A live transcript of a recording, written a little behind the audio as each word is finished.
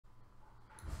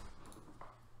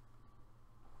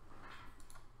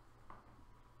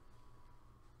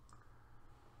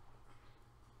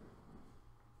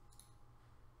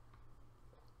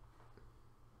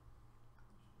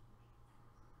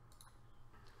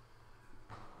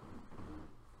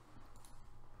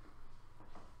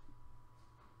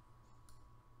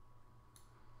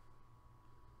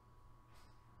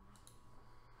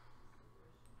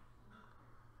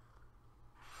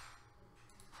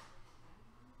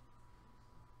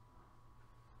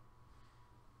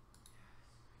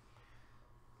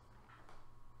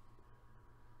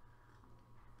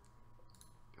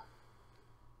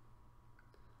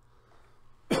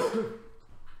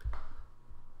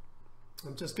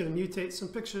I'm just going to mutate some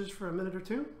pictures for a minute or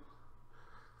two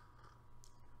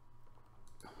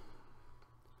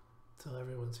until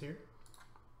everyone's here.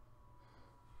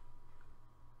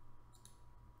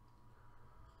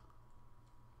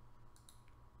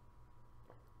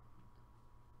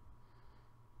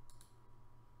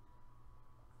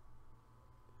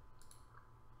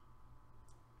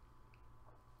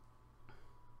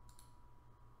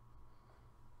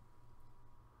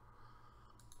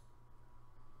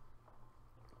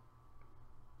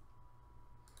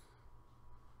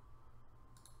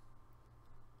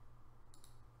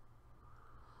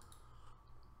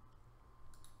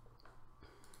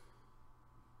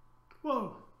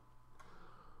 Whoa.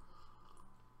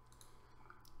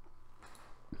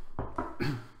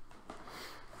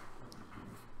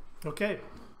 Okay.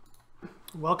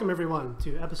 Welcome everyone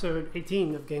to episode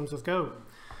 18 of Games with Go.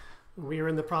 We are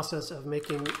in the process of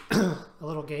making a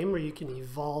little game where you can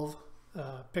evolve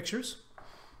pictures.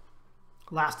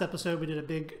 Last episode we did a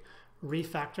big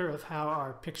refactor of how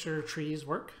our picture trees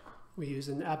work. We use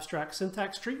an abstract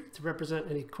syntax tree to represent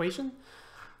an equation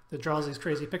that draws these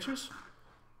crazy pictures.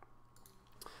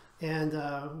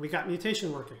 And we got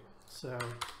mutation working. So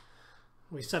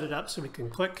we set it up so we can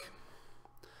click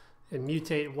and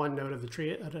mutate one node of the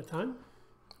tree at a time,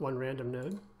 one random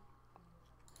node.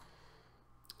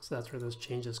 So that's where those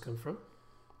changes come from.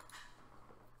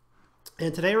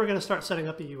 And today we're going to start setting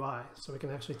up a UI so we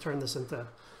can actually turn this into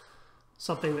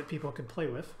something that people can play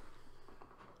with.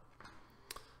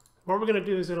 What we're going to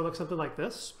do is it'll look something like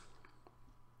this.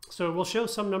 So we'll show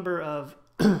some number of,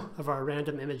 of our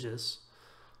random images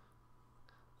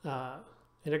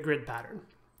in a grid pattern.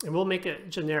 And we'll make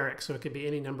it generic so it could be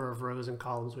any number of rows and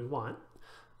columns we want,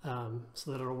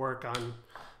 so that it'll work on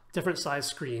different size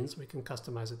screens. We can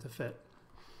customize it to fit.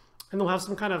 And we'll have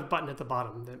some kind of button at the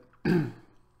bottom that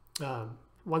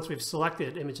once we've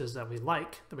selected images that we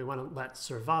like, that we want to let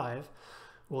survive,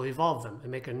 we'll evolve them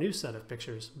and make a new set of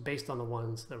pictures based on the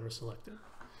ones that were selected.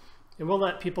 And we'll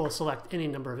let people select any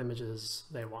number of images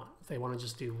they want. If they want to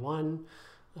just do one,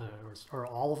 or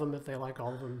all of them, if they like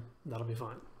all of them, that'll be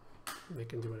fine. They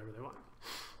can do whatever they want.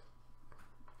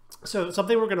 So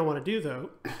something we're going to want to do,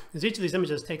 though, is each of these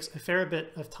images takes a fair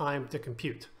bit of time to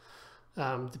compute.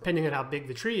 Depending on how big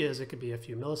the tree is, it could be a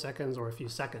few milliseconds or a few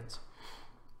seconds.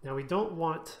 Now, we don't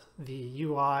want the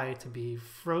UI to be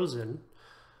frozen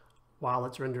while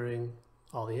it's rendering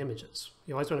all the images.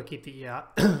 You always want to keep the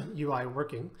UI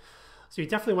working. So you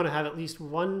definitely want to have at least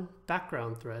one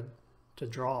background thread to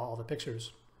draw all the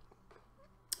pictures,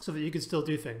 so that you can still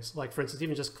do things. Like, for instance,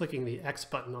 even just clicking the X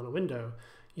button on a window,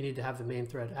 you need to have the main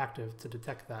thread active to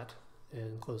detect that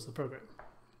and close the program.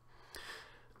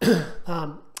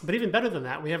 But even better than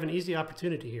that, we have an easy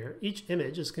opportunity here. Each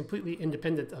image is completely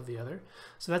independent of the other.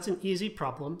 So that's an easy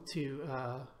problem to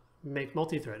make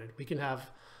multi-threaded. We can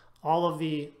have all of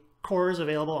the cores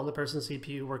available on the person's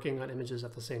CPU working on images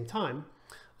at the same time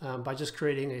by just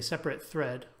creating a separate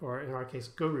thread, or in our case,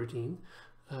 Go routine,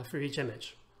 for each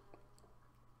image.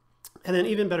 And then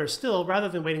even better still, rather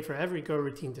than waiting for every Go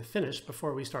routine to finish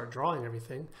before we start drawing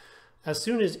everything, as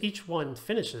soon as each one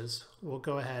finishes, we'll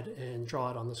go ahead and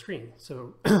draw it on the screen.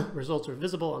 So results are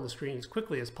visible on the screen as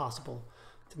quickly as possible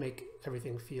to make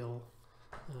everything feel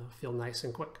nice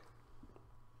and quick.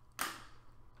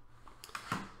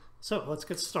 So let's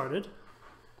get started.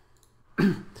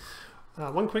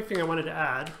 One quick thing I wanted to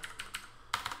add,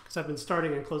 because I've been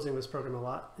starting and closing this program a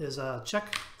lot, is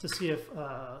check to see if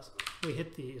we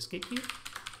hit the escape key.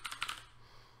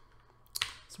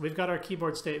 So we've got our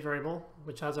keyboard state variable,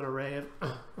 which has an array of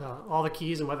all the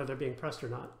keys and whether they're being pressed or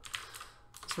not.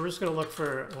 So we're just going to look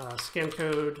for scan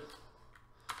code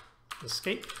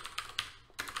escape.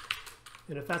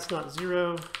 And if that's not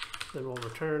 0, then we'll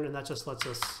return, and that just lets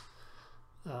us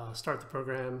start the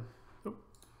program. Oh,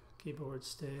 keyboard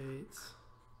state.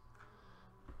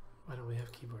 Why don't we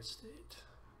have keyboard state?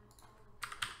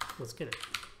 Let's get it.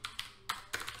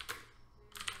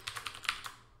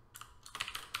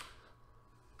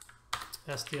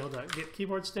 STL.get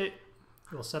keyboard state.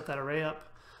 We'll set that array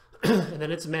up, and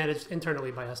then it's managed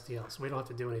internally by STL, so we don't have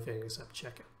to do anything except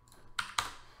check it.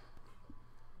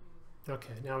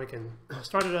 Okay, now we can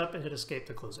start it up and hit escape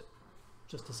to close it,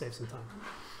 just to save some time.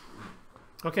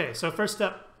 Okay, so first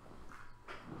step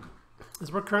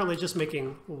is we're currently just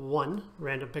making one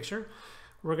random picture.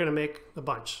 We're going to make a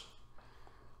bunch.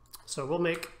 So we'll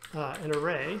make an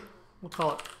array. We'll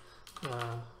call it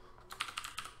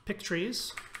pick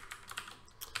trees.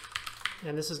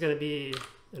 And this is going to be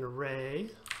an array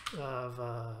of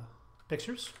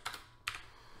pictures.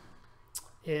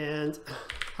 And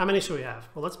how many should we have?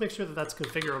 Well, let's make sure that that's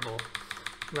configurable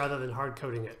rather than hard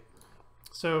coding it.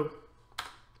 So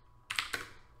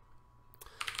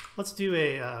Let's do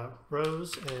a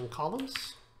rows and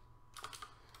columns.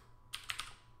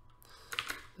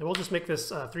 And we'll just make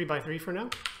this 3 by 3 for now.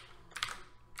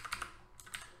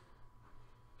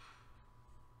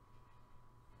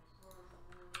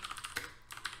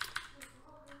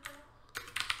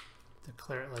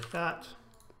 Declare it like that.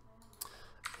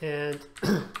 And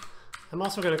I'm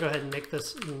also going to go ahead and make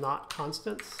this not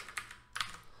constant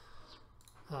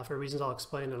for reasons I'll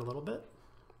explain in a little bit.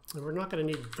 And we're not going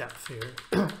to need depth here.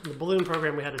 In the balloon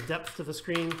program, we had a depth to the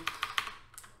screen.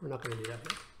 We're not going to do that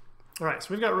here. All right,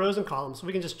 so we've got rows and columns, so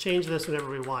we can just change this whenever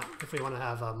we want if we want to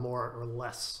have more or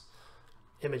less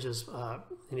images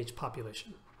in each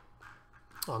population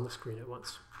on the screen at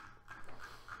once.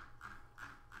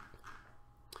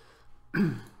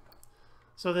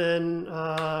 So then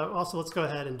also let's go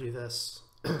ahead and do this.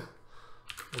 We'll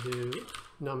do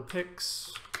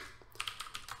numpix.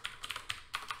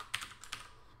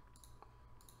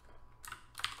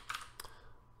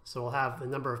 So we'll have the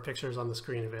number of pictures on the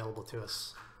screen available to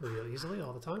us really easily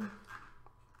all the time.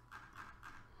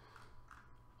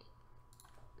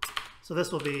 So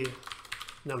this will be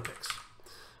numpix.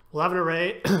 We'll have an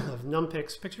array of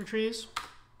numpix picture trees.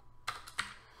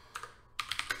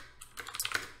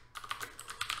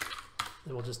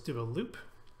 And we'll just do a loop.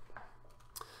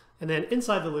 And then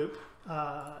inside the loop,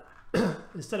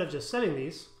 instead of just setting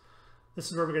these,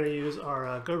 this is where we're going to use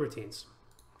our Go routines.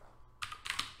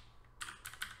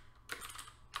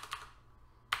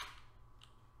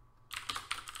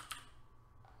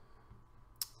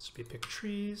 Be pick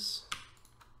trees.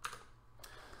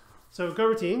 So Go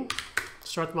routine,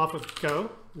 start them off with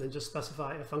Go, and then just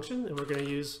specify a function, and we're going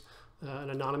to use an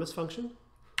anonymous function,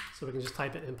 so we can just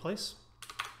type it in place.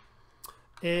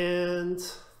 And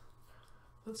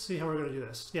let's see how we're going to do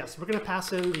this. Yes, we're going to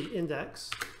pass in the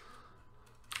index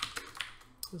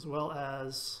as well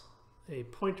as a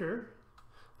pointer.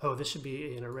 Oh, this should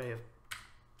be an array of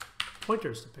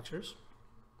pointers to pictures.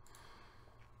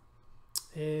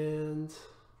 And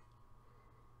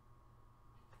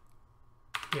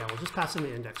yeah, we'll just pass in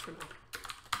the index for now.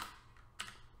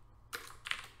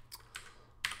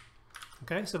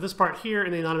 Okay, so this part here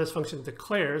in the anonymous function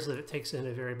declares that it takes in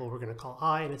a variable we're going to call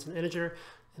I, and it's an integer,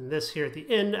 and this here at the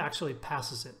end actually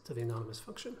passes it to the anonymous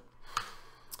function.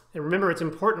 And remember, it's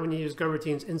important when you use Go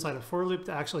routines inside a for loop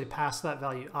to actually pass that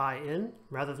value I in,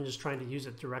 rather than just trying to use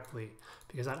it directly,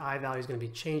 because that I value is going to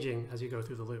be changing as you go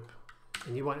through the loop.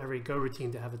 And you want every Go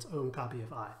routine to have its own copy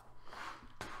of I.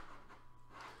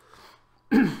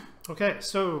 Okay,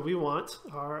 so we want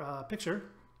our picture.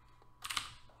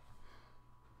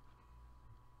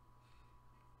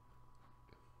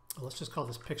 Well, let's just call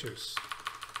this pictures,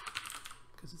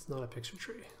 because it's not a picture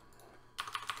tree.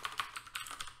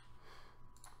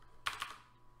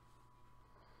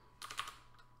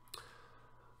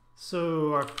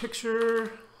 So our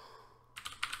picture,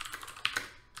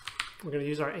 we're going to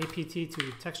use our apt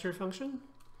to texture function.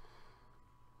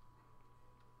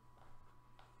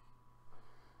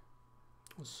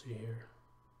 Let's see here.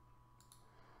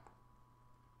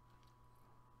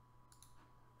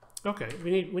 Okay,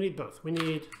 we need both. We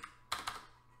need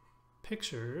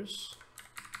pictures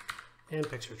and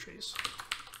picture trees.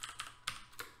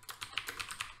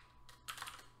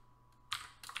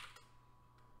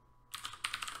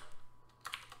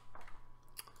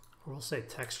 Or we'll say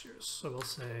textures. So we'll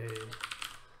say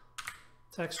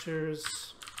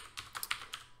textures,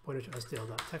 pointer to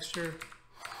sdl.texture.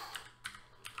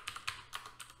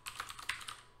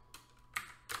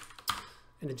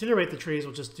 And to generate the trees,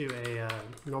 we'll just do a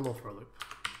normal for loop,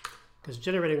 because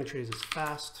generating the trees is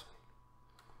fast.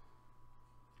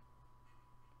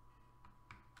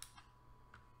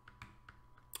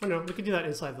 Oh no, we could do that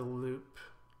inside the loop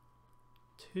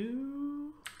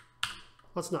too.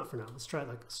 Let's not for now. Let's try it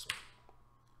like this.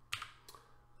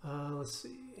 Let's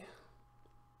see.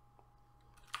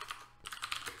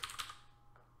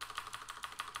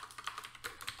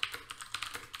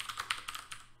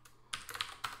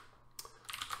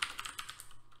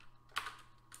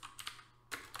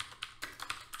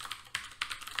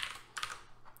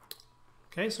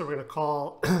 Okay, so we're going to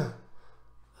call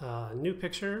new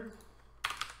picture,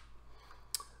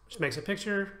 which makes a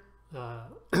picture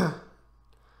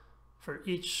for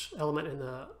each element in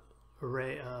the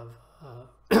array of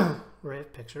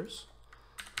pictures.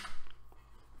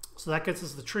 So that gets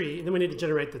us the tree, and then we need to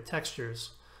generate the textures,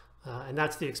 and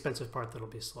that's the expensive part that'll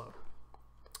be slow.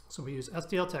 So we use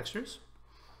SDL textures.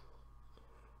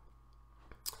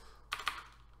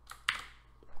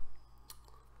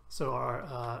 So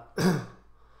our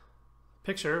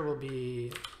picture will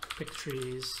be pick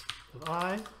trees of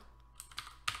I.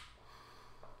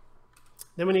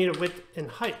 Then we need a width and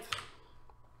height.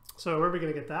 So where are we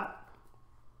going to get that?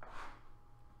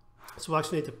 So we'll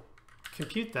actually need to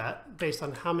compute that based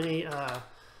on how many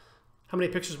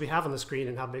pictures we have on the screen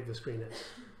and how big the screen is.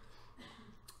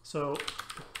 So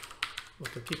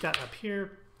we'll compute that up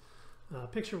here.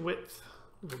 Picture width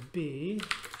will be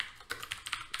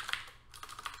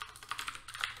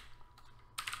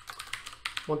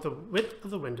want the width of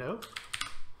the window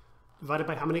divided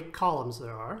by how many columns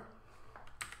there are.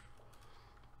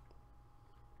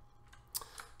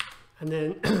 And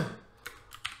then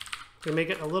we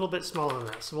make it a little bit smaller than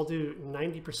that. So we'll do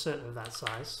 90% of that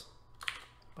size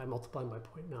by multiplying by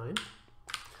 0.9.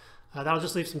 That'll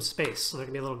just leave some space, so there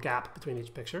can be a little gap between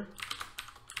each picture.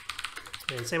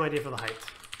 And same idea for the height.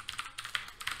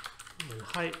 And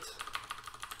height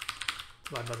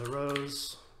divided by the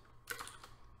rows.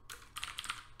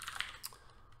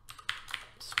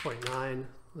 It's 0.9.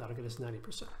 That'll get us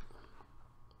 90%.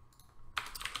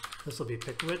 This will be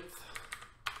pick width,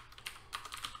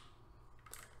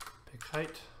 pick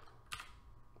height,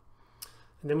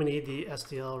 and then we need the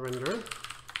STL renderer,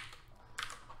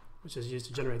 which is used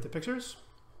to generate the pictures.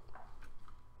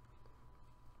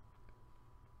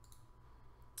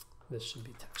 This should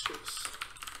be textures.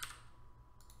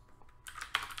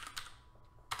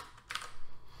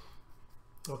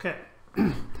 Okay.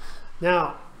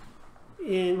 Now,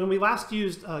 when we last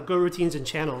used Go routines and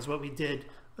channels, what we did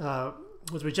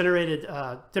was we generated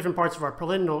different parts of our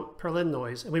Perlin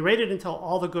noise, and we waited until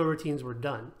all the Go routines were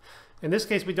done. In this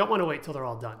case, we don't want to wait till they're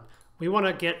all done. We want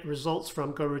to get results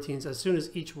from Go routines as soon as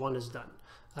each one is done.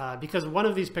 Because one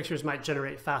of these pictures might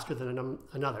generate faster than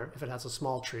another if it has a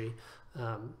small tree.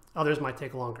 Others might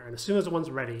take longer. And as soon as the one's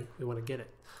ready, we want to get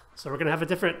it. So we're going to have a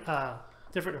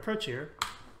different approach here.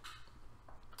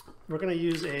 We're going to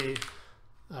use a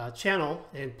channel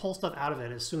and pull stuff out of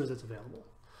it as soon as it's available.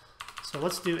 So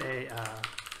let's do a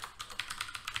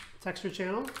texture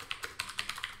channel.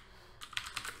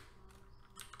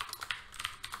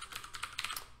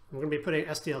 We're going to be putting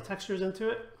STL textures into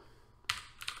it.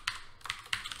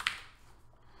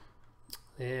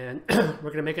 And we're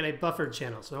going to make it a buffered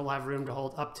channel, so it'll have room to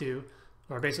hold up to,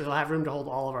 or basically it'll have room to hold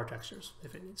all of our textures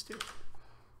if it needs to.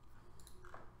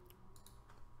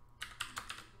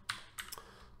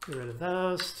 Get rid of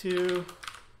those two.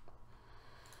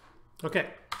 Okay,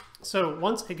 so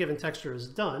once a given texture is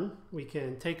done, we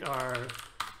can take our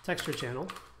texture channel.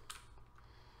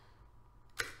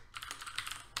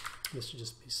 This should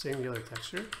just be singular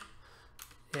texture.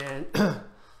 And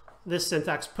this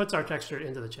syntax puts our texture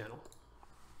into the channel.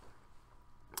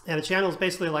 And a channel is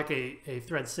basically like a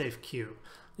thread-safe queue.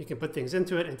 You can put things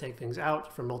into it and take things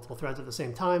out from multiple threads at the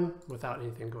same time without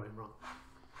anything going wrong.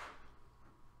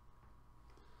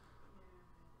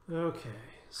 Okay,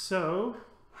 so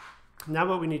now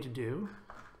what we need to do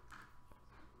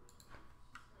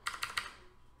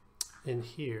in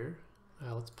here,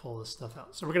 let's pull this stuff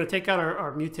out. So we're going to take out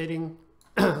our mutating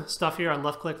stuff here on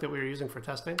left click that we were using for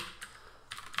testing.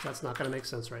 That's not going to make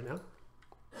sense right now.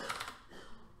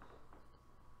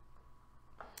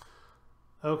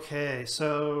 Okay,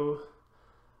 so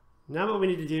now what we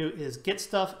need to do is get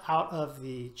stuff out of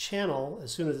the channel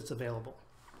as soon as it's available.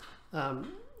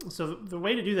 So the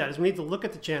way to do that is we need to look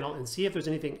at the channel and see if there's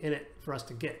anything in it for us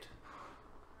to get.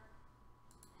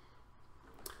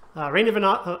 Reign of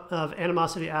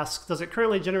Animosity asks, does it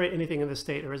currently generate anything in this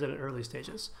state, or is it in early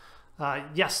stages?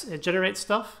 Yes, it generates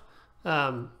stuff.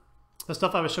 The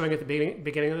stuff I was showing at the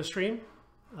beginning of the stream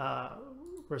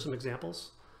were some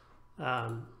examples.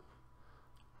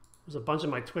 There's a bunch of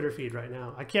my Twitter feed right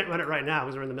now. I can't run it right now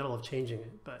because we're in the middle of changing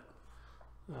it, but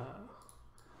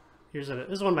this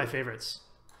is one of my favorites.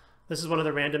 This is one of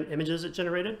the random images it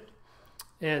generated.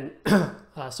 And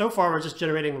so far we're just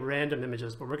generating random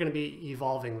images, but we're going to be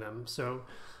evolving them. So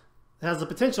it has the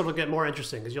potential to get more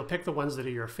interesting because you'll pick the ones that are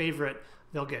your favorite.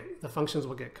 The functions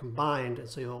will get combined, and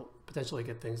so you'll potentially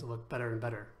get things that look better and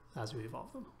better as we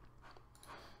evolve them.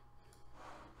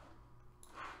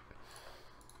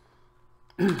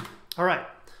 All right,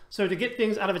 so to get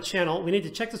things out of a channel, we need to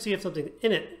check to see if something's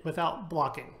in it without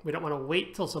blocking. We don't want to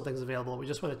wait till something's available. We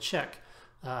just want to check.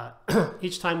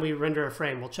 Each time we render a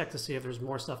frame, we'll check to see if there's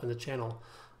more stuff in the channel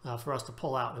for us to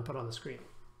pull out and put on the screen.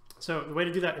 So the way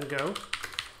to do that in Go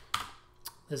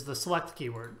is the select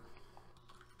keyword.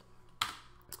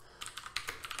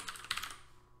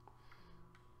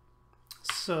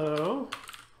 So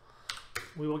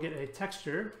we will get a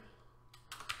texture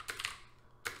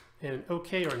and an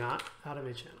OK or not out of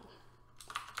a channel.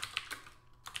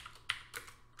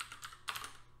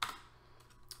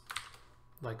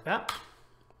 Like that.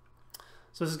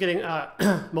 So this is getting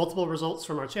multiple results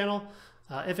from our channel.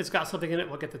 If it's got something in it,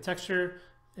 we'll get the texture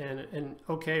and an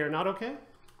OK or not OK.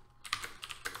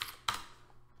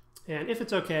 And if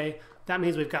it's okay, that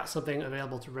means we've got something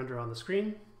available to render on the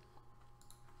screen.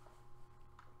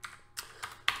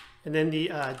 And then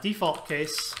the default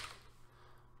case,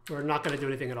 we're not going to do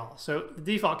anything at all. So the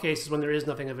default case is when there is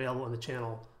nothing available in the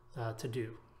channel to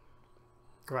do.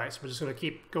 All right, so we're just going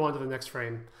to go on to the next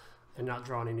frame and not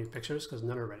draw any new pictures because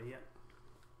none are ready yet.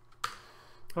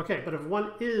 Okay, but if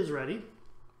one is ready,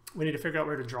 we need to figure out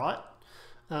where to draw it.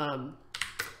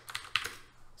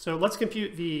 So let's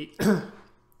compute the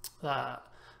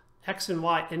X and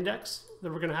Y index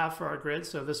that we're going to have for our grid.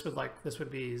 So this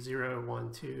would be 0,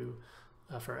 1, 2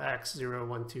 for X, 0,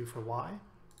 1, 2 for Y.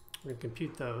 We're going to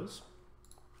compute those.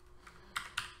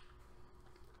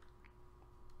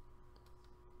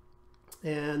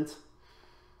 And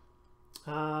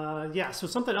yeah, so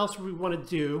something else we want to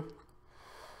do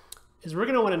is we're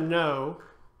going to want to know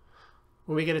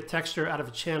when we get a texture out of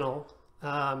a channel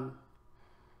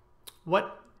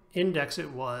what index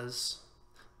it was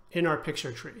in our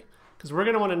picture tree. Because we're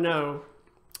going to want to know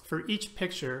for each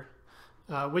picture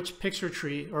which picture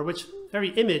tree, or every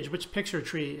image, which picture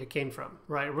tree it came from,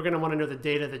 right? We're going to want to know the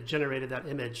data that generated that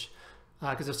image.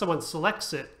 Because if someone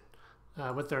selects it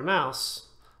with their mouse,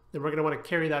 then we're going to want to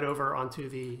carry that over onto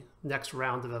the next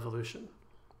round of evolution.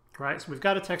 Right? So we've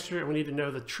got a texture and we need to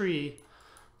know the tree,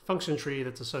 function tree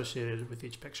that's associated with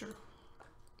each picture.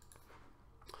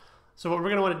 So what we're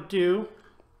going to want to do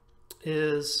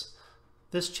is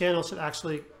this channel should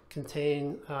actually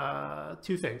contain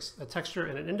two things, a texture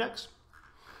and an index.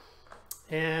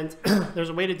 And there's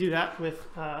a way to do that with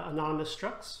anonymous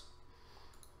structs,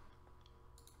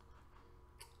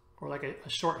 or like a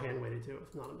shorthand way to do it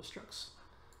with anonymous structs.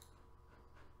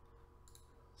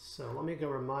 So let me go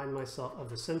remind myself of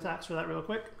the syntax for that real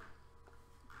quick.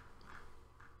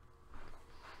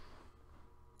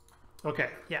 Okay,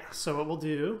 yeah, so what we'll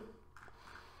do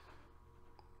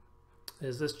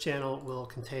is this channel will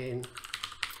contain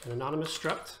an anonymous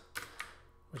struct,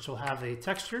 which will have a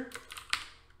texture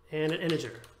and an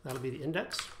integer. That'll be the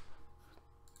index.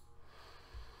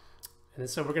 And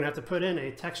so we're going to have to put in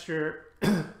a texture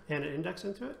and an index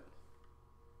into it.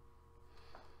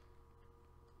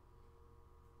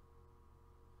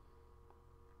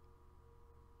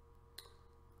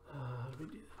 How do we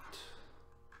do that?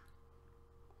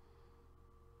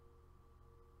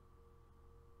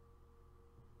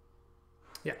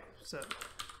 Yeah, so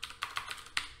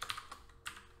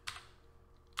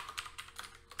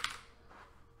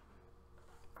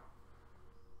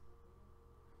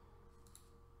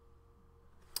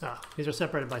these are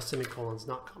separated by semicolons,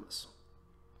 not commas,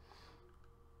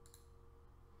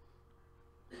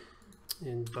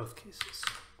 in both cases.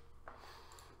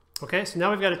 Okay, so now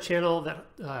we've got a channel that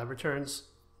returns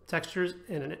textures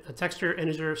in a texture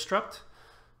integer struct,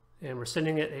 and we're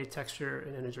sending it a texture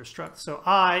and integer struct. So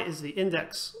I is the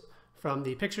index from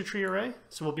the picture tree array,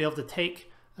 so we'll be able to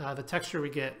take the texture we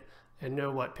get and know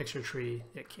what picture tree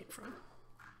it came from.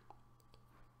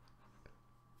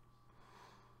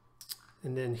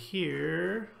 And then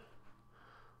here,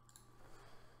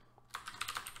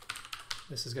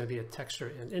 this is going to be a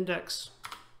texture and index.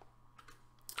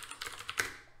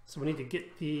 So we need to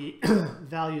get the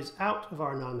values out of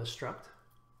our anonymous struct,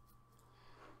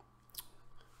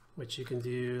 which you can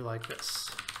do like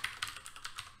this.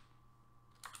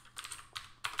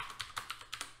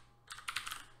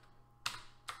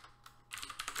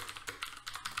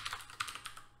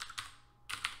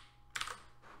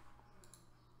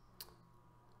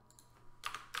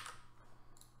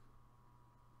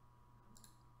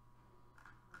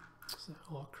 Is that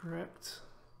all correct?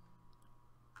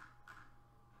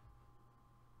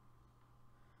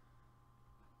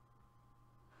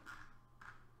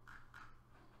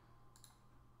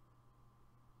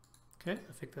 Okay,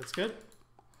 I think that's good.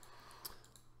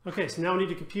 Okay, so now we need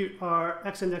to compute our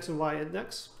X index and Y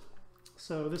index.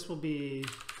 So this will be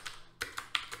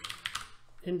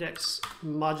index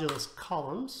modulus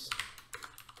columns.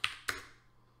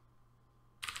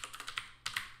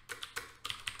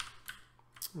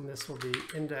 And this will be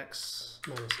index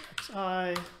minus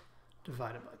xi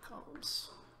divided by columns.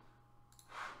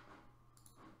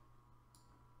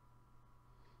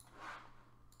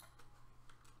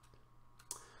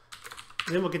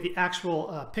 And then we'll get the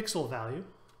actual pixel value.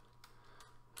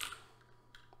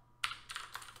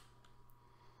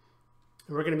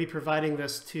 And we're going to be providing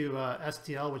this to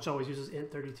STL, which always uses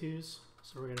int32s.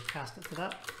 So we're going to cast it to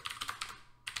that.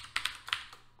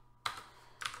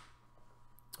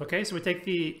 Okay, so we take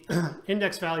the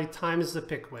index value times the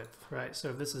pic width, right? So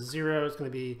if this is 0, it's going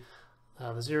to be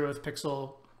the 0th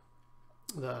pixel.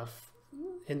 The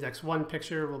index 1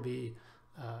 picture will be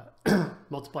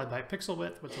multiplied by pixel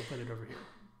width, which will put it over here.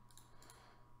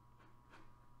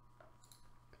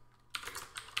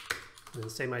 And then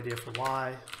same idea for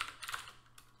Y.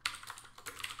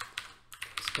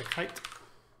 Stick height.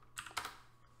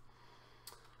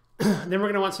 Then we're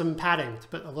going to want some padding to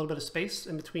put a little bit of space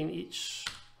in between each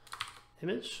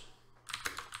image.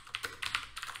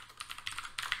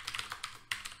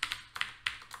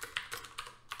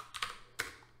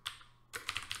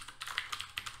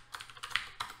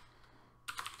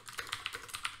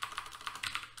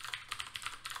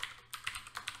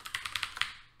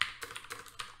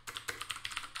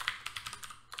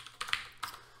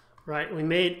 Right, we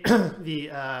made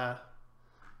the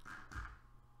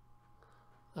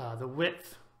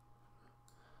width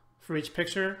for each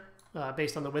picture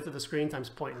based on the width of the screen times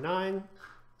 0.9.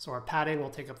 So our padding will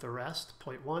take up the rest,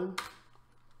 0.1.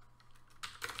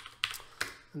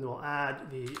 And we'll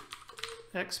add the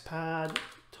xpad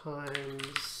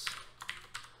times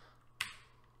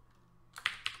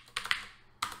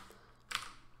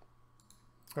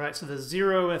all right, so the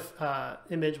 0th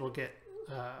image will get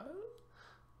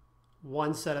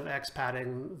 1 set of X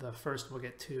padding, the first will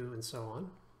get 2, and so on.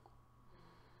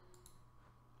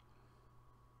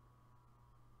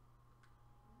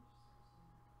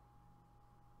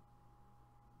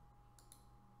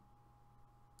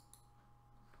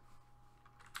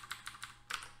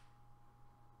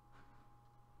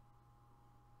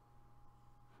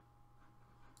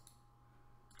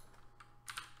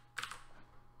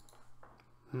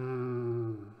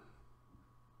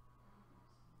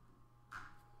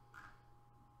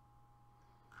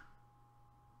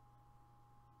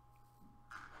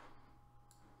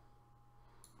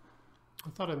 I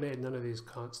thought I made none of these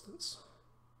constants.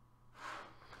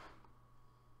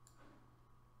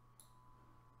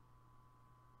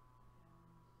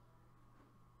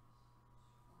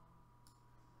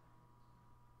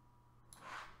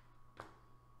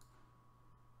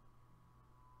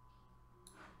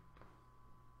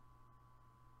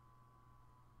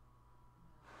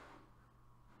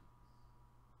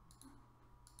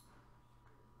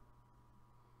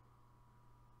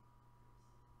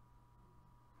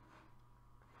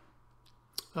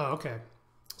 Oh, okay.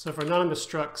 So for anonymous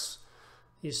structs,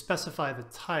 you specify the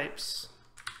types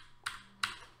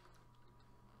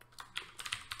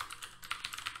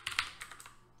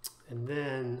and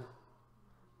then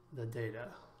the data.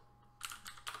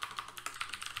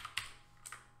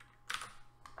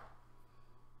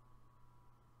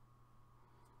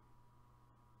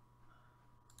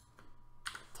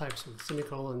 Types with a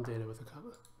semicolon, data with a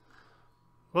comma.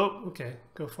 Whoa, okay,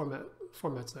 go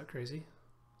format's not crazy.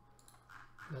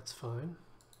 That's fine.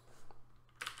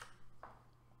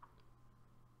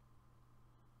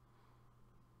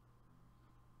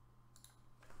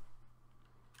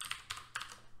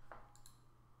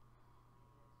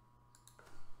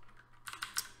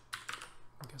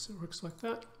 I guess it works like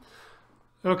that.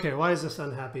 Okay, why is this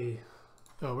unhappy?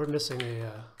 Oh, we're missing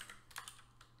a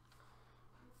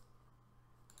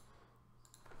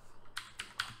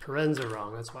parens are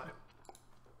wrong, that's why.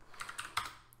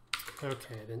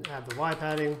 Okay, then add the Y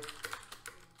padding.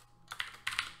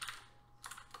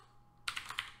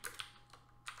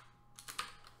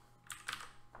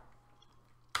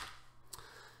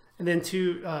 And then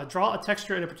to draw a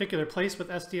texture in a particular place with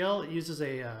SDL, it uses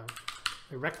a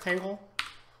rectangle.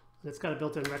 And it's got a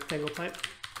built-in rectangle type.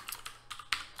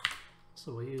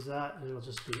 So we'll use that, and it'll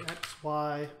just be X,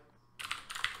 Y.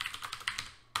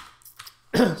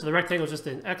 So the rectangle is just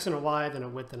an X and a Y, then a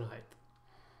width and a height.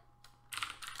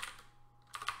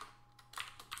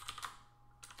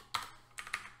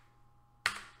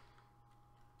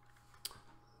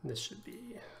 And this should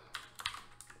be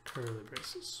curly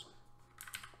braces.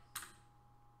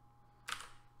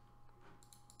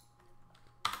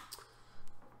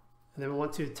 And then we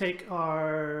want to take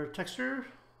our texture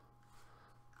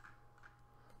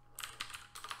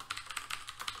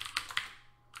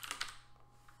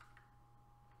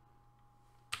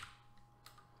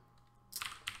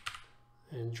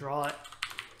and draw it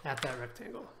at that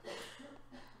rectangle.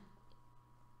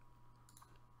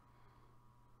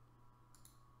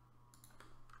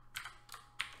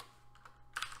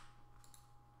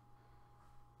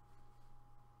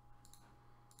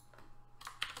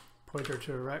 Pointer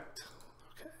to a rect.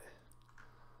 Okay.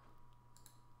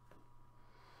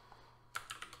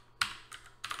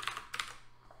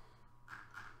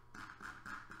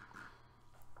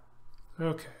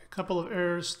 Okay, a couple of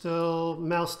errors still.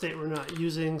 Mouse state we're not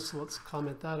using, so let's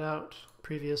comment that out.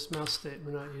 Previous mouse state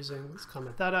we're not using, let's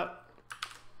comment that out.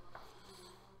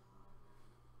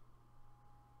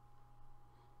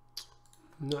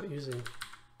 I'm not using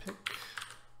pick.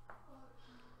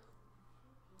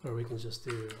 Or we can just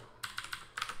do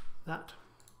that.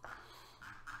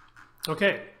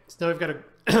 Okay, so now we've got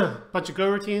a bunch of Go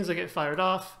routines that get fired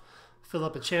off, fill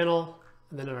up a channel,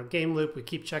 and then in our game loop, we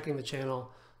keep checking the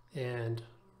channel and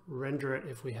render it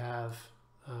if we have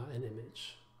an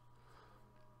image.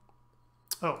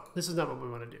 Oh, this is not what we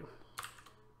want to do.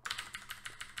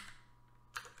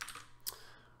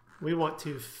 We want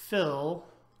to fill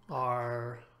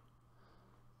our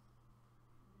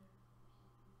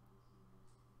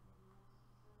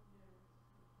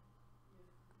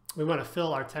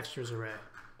textures array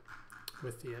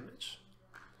with the image.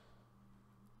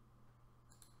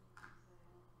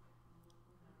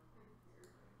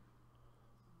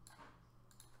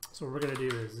 So what we're going to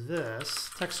do is this,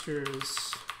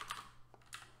 textures,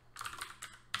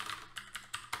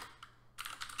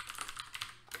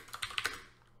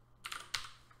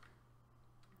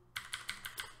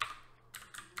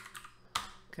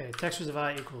 okay, textures of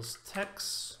I equals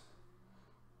text,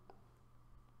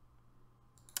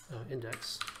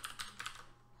 index.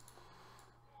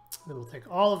 Then we'll take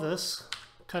all of this,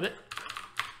 cut it,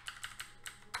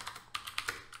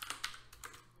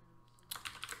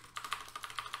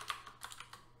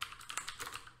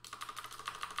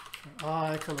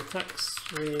 I,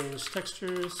 text, range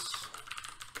textures.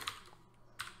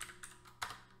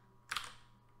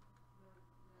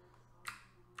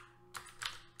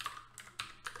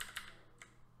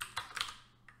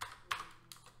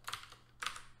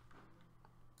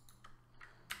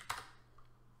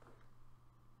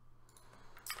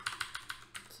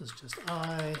 This is just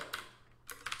I.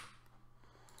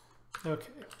 Okay.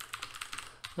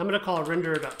 I'm going to call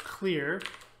render.clear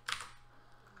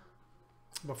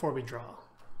before we draw.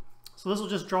 So this will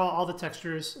just draw all the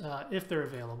textures if they're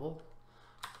available.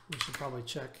 We should probably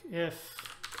check if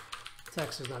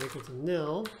text is not equal to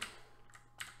nil.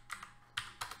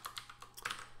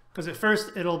 Because at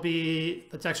first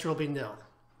the texture will be nil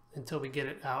until we get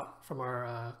it out from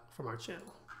our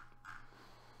channel.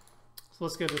 So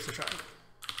let's give this a try.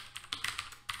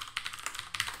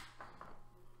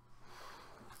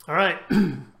 All right,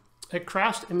 it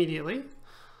crashed immediately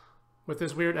with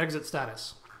this weird exit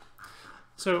status.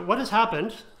 So what has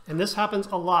happened, and this happens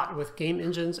a lot with game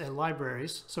engines and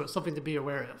libraries, so it's something to be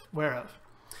aware of.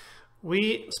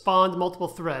 We spawned multiple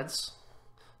threads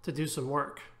to do some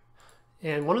work.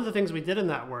 And one of the things we did in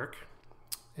that work,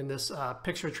 in this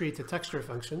picture tree to texture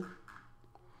function,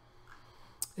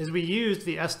 is we used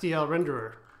the SDL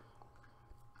renderer,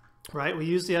 right? We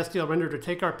used the SDL renderer to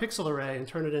take our pixel array and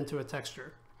turn it into a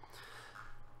texture.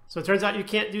 So it turns out you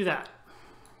can't do that.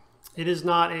 It is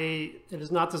not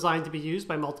designed to be used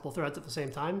by multiple threads at the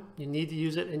same time. You need to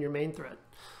use it in your main thread.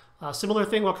 Similar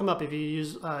thing will come up if you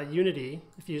use Unity,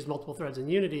 if you use multiple threads in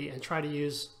Unity and try to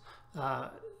use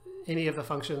any of the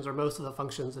functions or most of the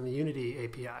functions in the Unity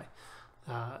API.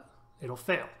 It'll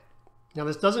fail. Now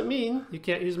this doesn't mean you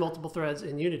can't use multiple threads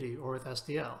in Unity or with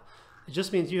SDL. It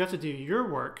just means you have to do your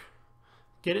work,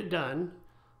 get it done,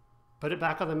 put it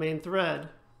back on the main thread,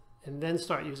 and then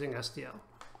start using SDL.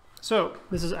 So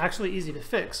this is actually easy to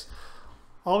fix.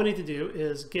 All we need to do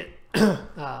is get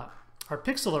our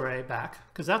pixel array back,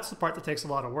 because that's the part that takes a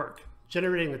lot of work.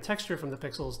 Generating the texture from the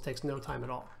pixels takes no time at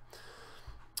all.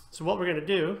 So what we're going to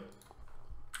do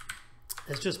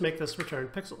is just make this return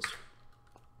pixels.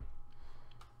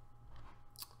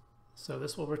 So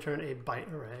this will return a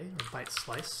byte array, or byte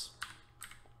slice.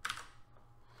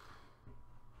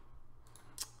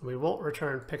 We won't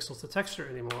return pixels to texture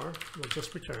anymore. We'll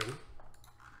just return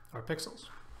our pixels.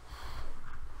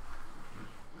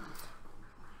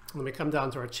 When we come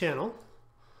down to our channel,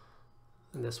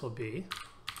 and this will be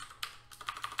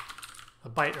a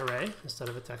byte array instead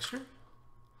of a texture,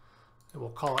 and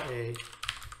we'll call it a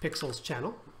pixels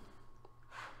channel.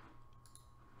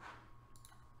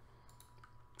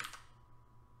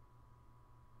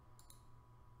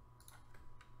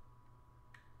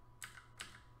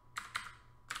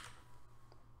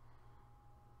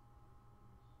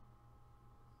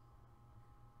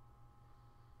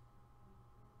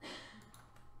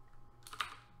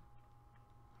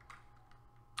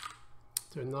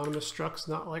 Do anonymous structs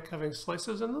not like having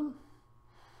slices in them?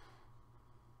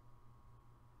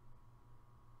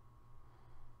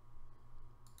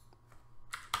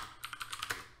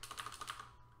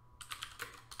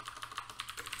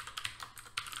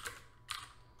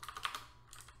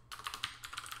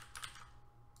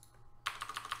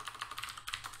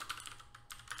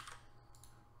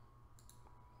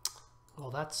 Well,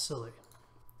 that's silly.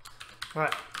 All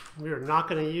right, we are not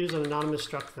going to use an anonymous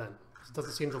struct then. It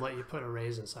doesn't seem to let you put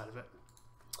arrays inside of it.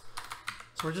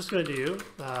 So we're just going to do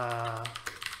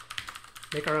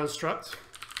make our own struct.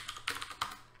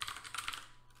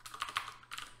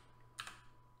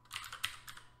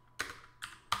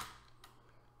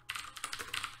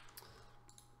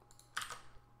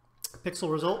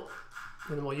 pixel result,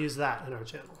 and then we'll use that in our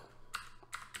channel.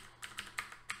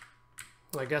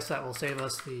 I guess that will save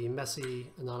us the messy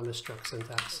anonymous struct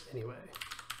syntax anyway.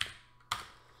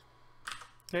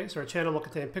 Okay, so our channel will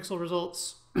contain pixel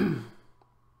results.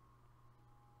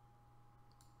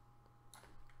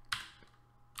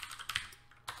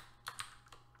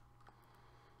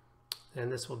 And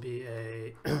this will be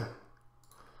a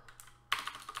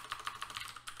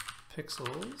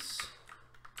pixels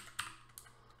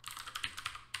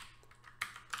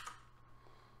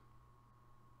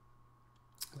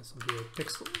This will be a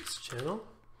pixels channel.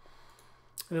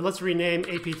 And then let's rename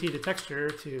apt to texture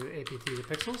to apt to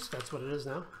pixels. That's what it is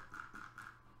now.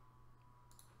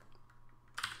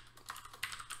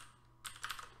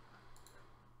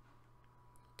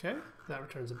 Okay, that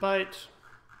returns a byte.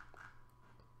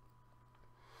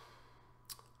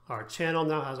 Our channel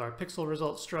now has our pixel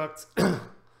result struct.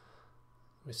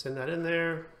 We send that in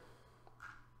there.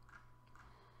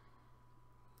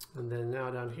 And then now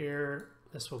down here,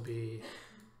 this will be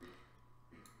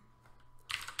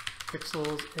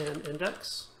pixels and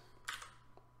index.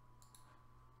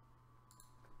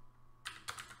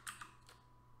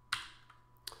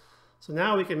 So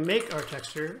now we can make our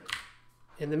texture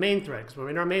in the main thread, because when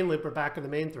we're in our main loop, we're back in the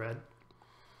main thread.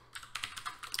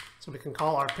 So we can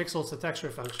call our pixels to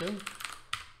texture function,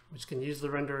 which can use the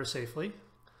renderer safely.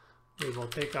 We will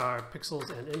take our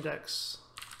pixels and index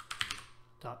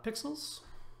dot pixels,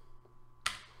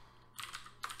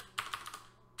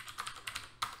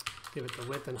 give it the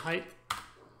width and height,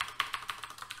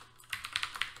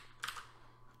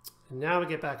 and now we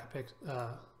get back a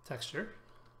texture,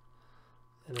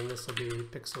 and then this will be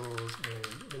pixels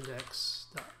and index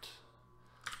dot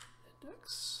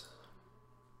index,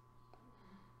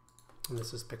 and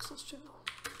this is pixels channel.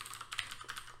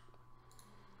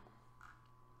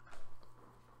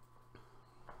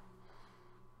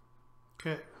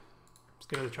 Okay, let's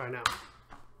give it a try now.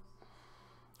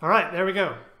 All right, there we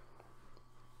go.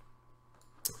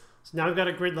 So now we've got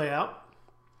a grid layout,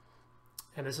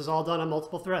 and this is all done on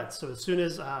multiple threads. So as soon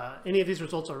as any of these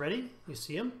results are ready, you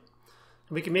see them.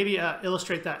 And we can maybe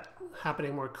illustrate that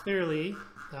happening more clearly.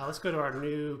 Let's go to our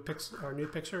new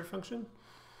picture function.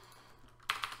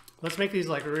 Let's make these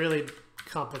like really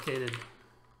complicated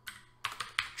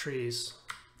trees.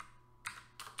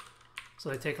 So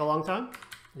they take a long time.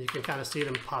 You can kind of see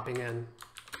them popping in.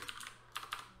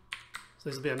 So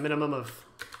this will be a minimum of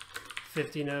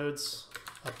 50 nodes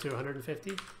up to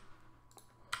 150.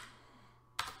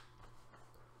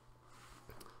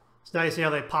 So now you see how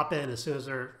they pop in as soon as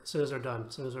they're done,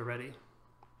 as soon as they're ready.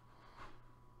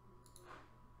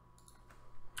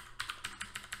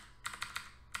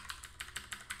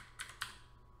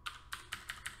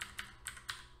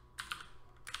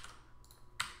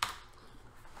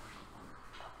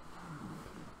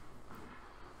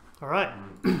 All right,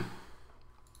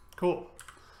 cool.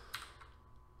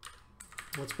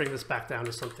 Let's bring this back down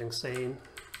to something sane.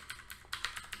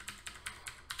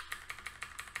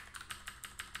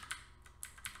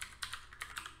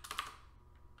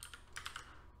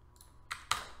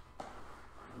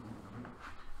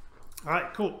 All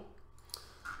right, cool.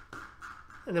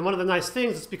 And then one of the nice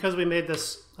things is because we made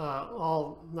this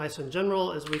all nice and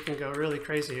general is we can go really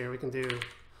crazy here. We can do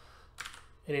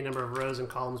any number of rows and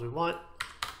columns we want.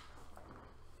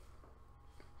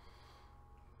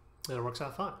 And it works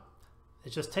out fine.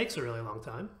 It just takes a really long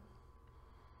time,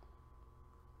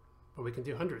 but we can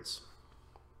do hundreds.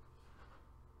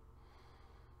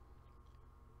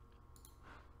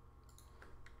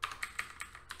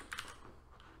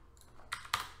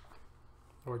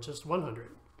 Or just 100.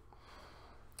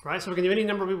 Right, so we can do any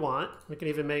number we want. We can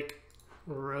even make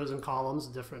rows and columns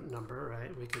a different number,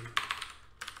 right? We could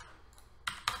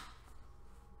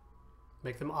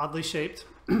make them oddly shaped.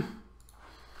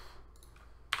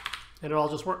 And it all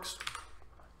just works.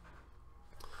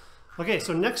 Okay,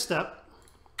 so next step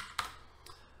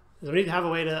is we need to have a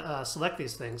way to select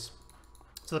these things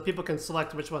so that people can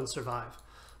select which ones survive.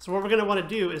 So what we're going to want to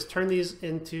do is turn these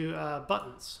into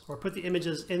buttons, or put the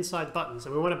images inside buttons.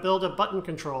 And we want to build a button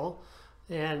control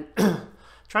and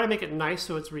try to make it nice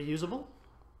so it's reusable.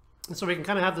 And so we can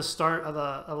kind of have the start of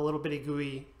a little bitty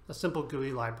GUI, a simple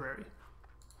GUI library.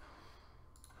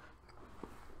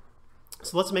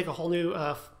 So let's make a whole new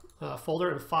folder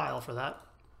and file for that.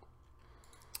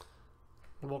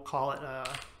 And we'll call it,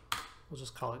 we'll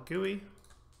just call it GUI.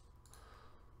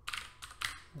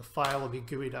 The file will be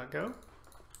GUI.go.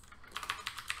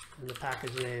 And the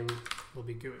package name will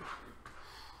be GUI.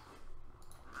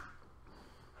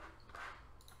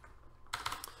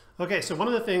 Okay, so one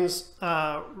of the things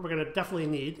we're going to definitely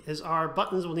need is our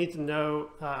buttons will need to know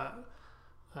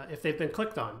if they've been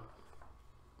clicked on.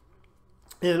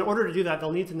 And in order to do that,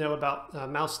 they'll need to know about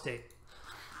mouse state.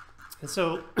 And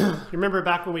so you remember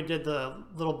back when we did the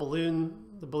little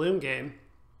balloon game,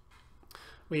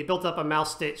 we built up a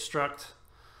mouse state struct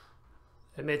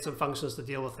and made some functions to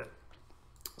deal with it.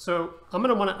 So I'm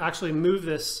going to want to actually move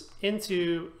this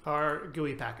into our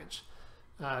GUI package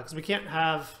because we can't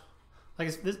have,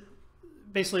 like this,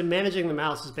 basically managing the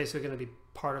mouse is basically going to be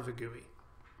part of the GUI.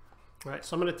 All right,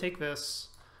 so I'm going to take this,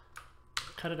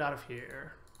 cut it out of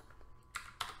here,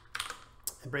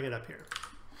 and bring it up here.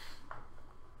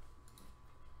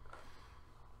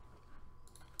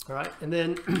 All right, and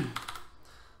then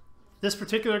this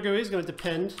particular GUI is going to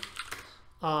depend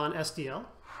on SDL.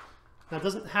 Now, it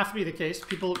doesn't have to be the case.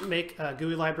 People make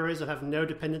GUI libraries that have no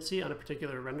dependency on a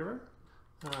particular renderer,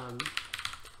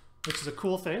 which is a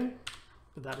cool thing,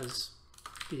 but that is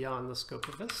beyond the scope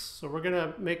of this. So we're going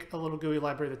to make a little GUI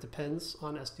library that depends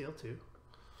on SDL too.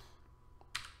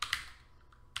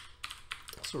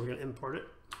 So we're going to import it.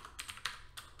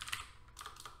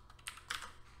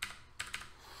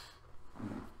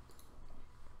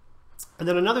 And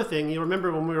then another thing, you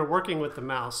remember when we were working with the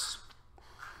mouse,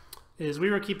 is we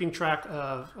were keeping track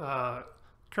of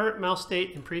current mouse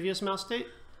state and previous mouse state.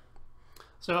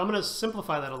 So I'm going to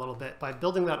simplify that a little bit by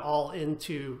building that all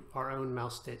into our own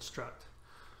mouse state struct.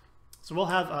 So we'll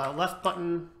have left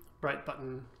button, right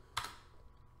button.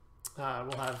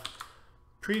 We'll have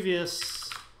previous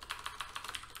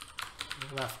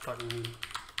left button,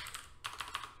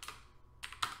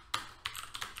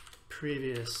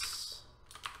 previous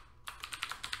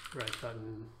right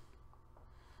button,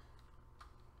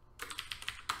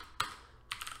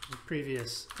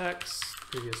 previous X,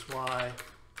 previous Y.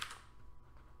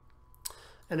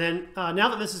 And then now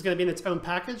that this is going to be in its own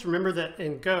package, remember that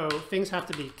in Go, things have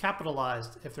to be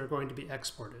capitalized if they're going to be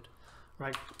exported.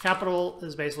 Right? Capital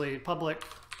is basically public,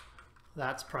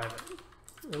 that's private.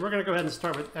 And we're going to go ahead and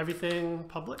start with everything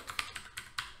public.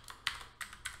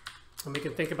 And we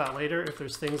can think about later if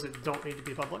there's things that don't need to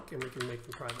be public, and we can make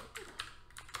them private.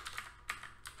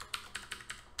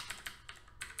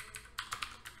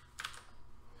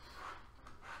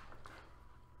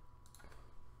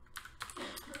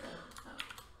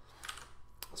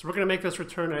 So we're going to make this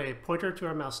return a pointer to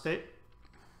our mouse state.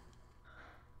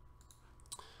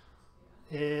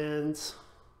 And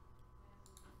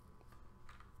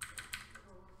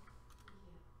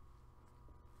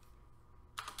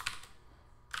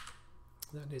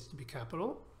that needs to be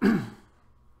capital.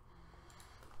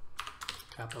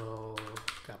 Capital,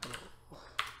 capital.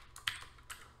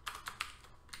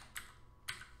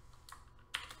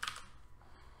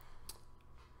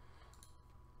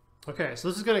 Okay, so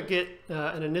this is going to get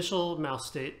an initial mouse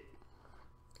state,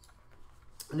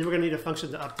 and then we're going to need a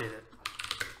function to update it.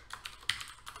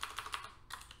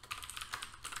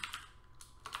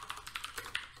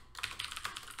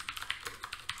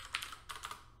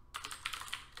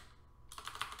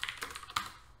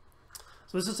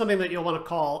 So this is something that you'll want to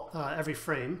call every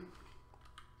frame.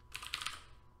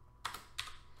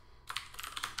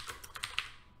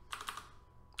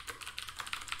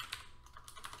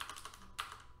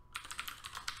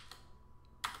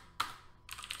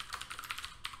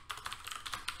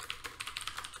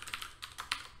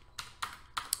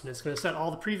 And it's going to set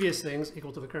all the previous things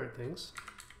equal to the current things.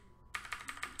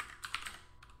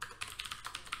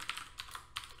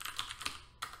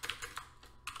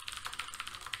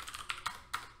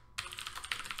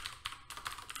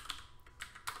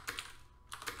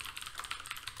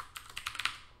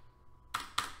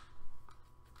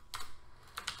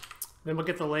 Then we'll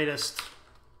get the latest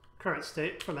current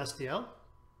state from SDL.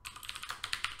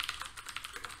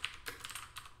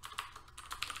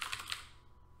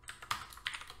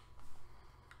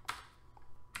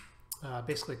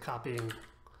 Basically copying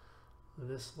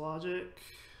this logic.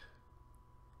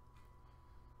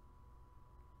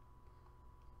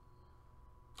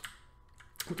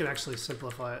 We could actually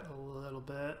simplify it a little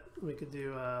bit. We could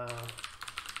do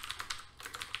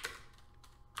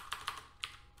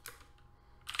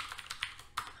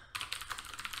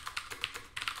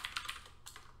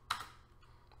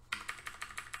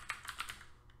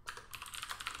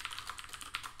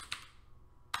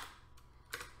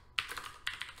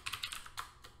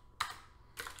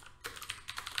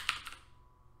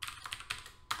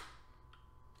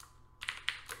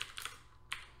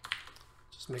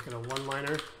just make it a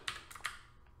one-liner.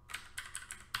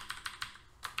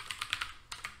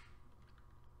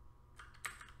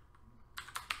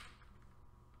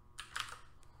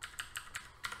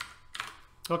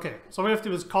 Okay, so what we have to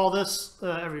do is call this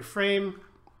every frame,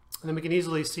 and then we can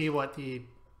easily see what the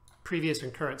previous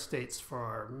and current states for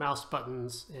our mouse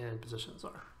buttons and positions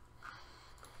are.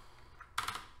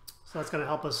 So that's going to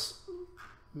help us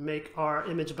make our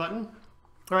image button.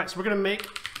 All right, so we're going to make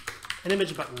an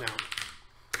image button now.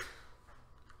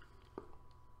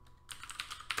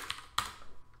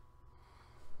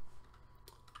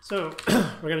 So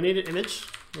we're going to need an image.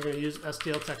 We're going to use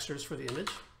STL textures for the image.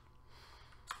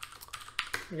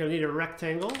 We're going to need a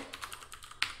rectangle,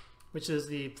 which is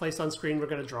the place on screen we're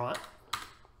going to draw it.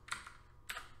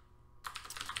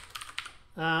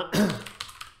 We're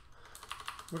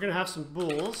going to have some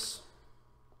bools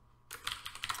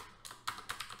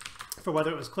for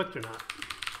whether it was clicked or not.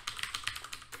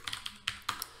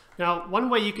 Now, one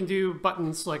way you can do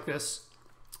buttons like this,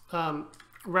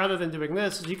 rather than doing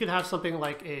this, is you could have something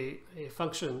like a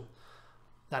function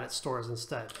that it stores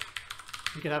instead.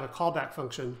 You could have a callback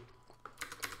function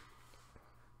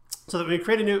so that when you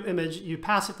create a new image, you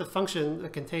pass it the function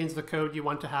that contains the code you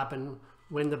want to happen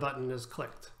when the button is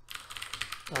clicked.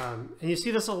 And you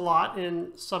see this a lot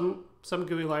in some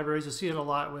GUI libraries. You see it a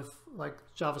lot with like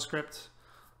JavaScript.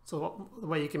 So the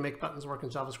way you can make buttons work in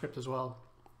JavaScript as well.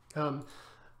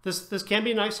 This can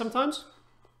be nice sometimes,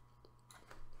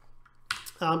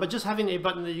 but just having a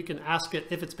button that you can ask it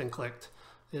if it's been clicked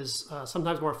is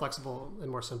sometimes more flexible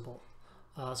and more simple.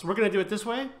 So we're going to do it this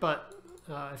way, but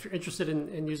if you're interested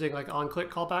in using like on-click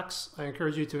callbacks, I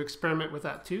encourage you to experiment with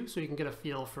that too, so you can get a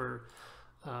feel for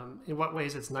in what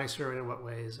ways it's nicer and in what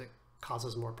ways it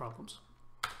causes more problems.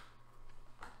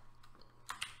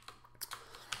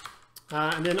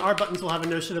 And then our buttons will have a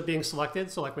notion of being selected.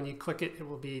 So like when you click it, it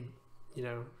will be, you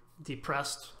know,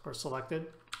 depressed or selected.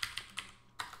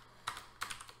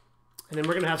 And then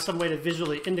we're going to have some way to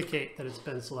visually indicate that it's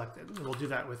been selected. And we'll do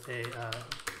that with a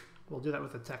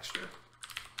texture.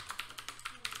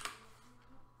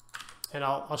 And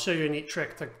I'll show you a neat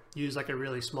trick to use like a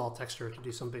really small texture to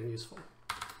do something useful.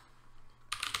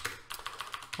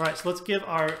 All right, so let's give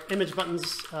our image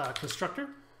buttons constructor.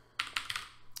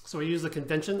 So we use the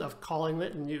convention of calling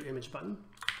it a new image button.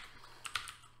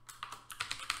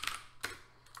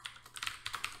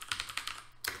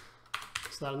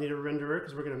 So that'll need a renderer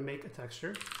because we're going to make a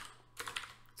texture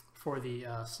for the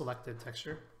selected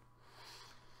texture.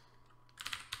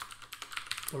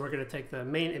 And we're going to take the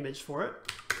main image for it.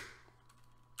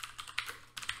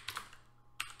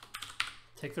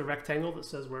 Take the rectangle that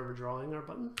says where we're drawing our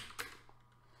button.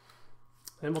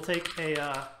 Then we'll take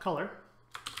a color.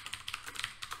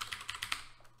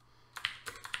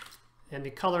 And the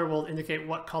color will indicate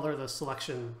what color the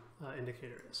selection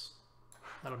indicator is.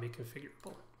 That'll be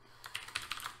configurable.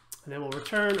 And then we'll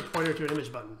return a pointer to an image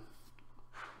button.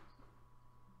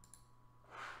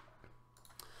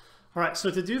 All right,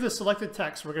 so to do the selected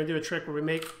text, we're going to do a trick where we're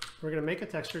going to make a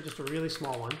texture, just a really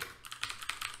small one.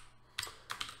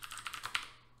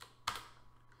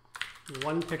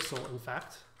 1 pixel, in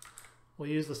fact. We'll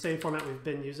use the same format we've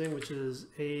been using, which is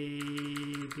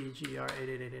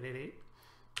ABGR88888.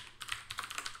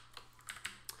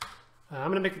 I'm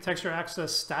going to make the texture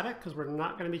access static because we're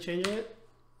not going to be changing it.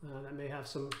 That may have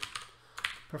some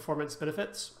performance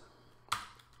benefits.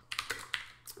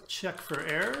 Check for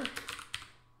error.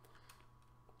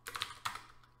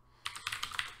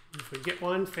 If we get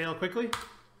one, fail quickly.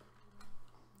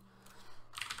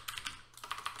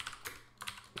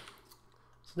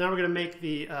 So now we're going to make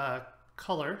the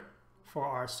color for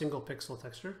our single pixel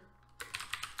texture.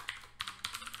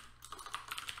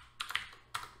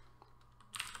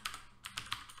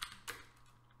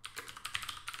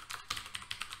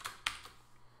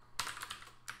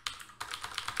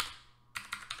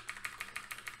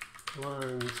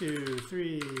 One, two,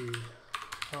 three,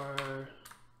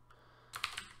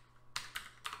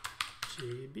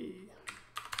 RGB,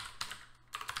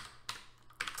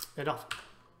 and off.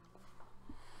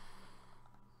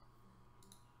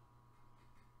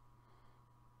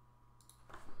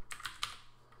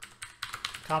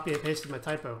 Copy and pasted my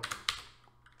typo.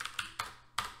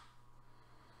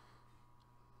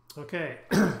 Okay,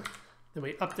 then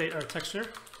we update our texture.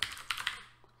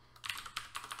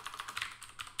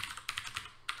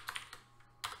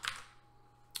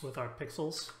 With our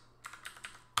pixels,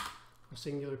 our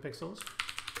singular pixels.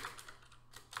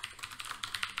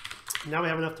 Now we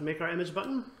have enough to make our image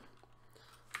button.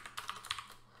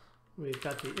 We've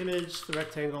got the image, the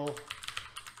rectangle,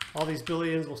 all these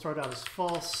booleans will start out as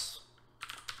false,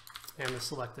 and the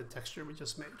selected texture we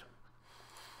just made.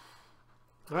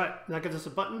 All right, that gives us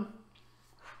a button.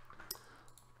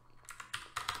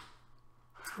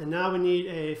 And now we need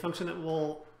a function that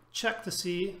will check to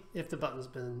see if the button's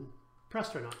been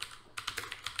pressed or not.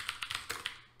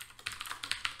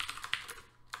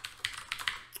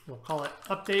 We'll call it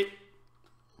update.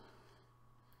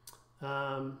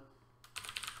 And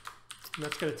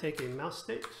that's going to take a mouse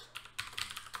state.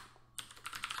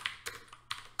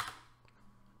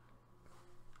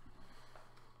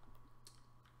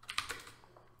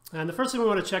 And the first thing we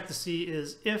want to check to see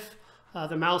is if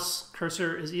the mouse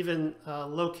cursor is even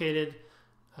located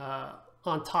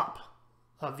on top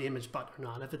of the image button or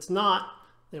not. If it's not,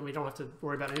 then we don't have to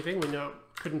worry about anything. We know it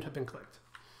couldn't have been clicked.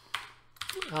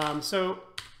 So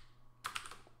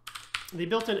the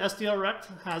built-in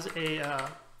SDLRect has a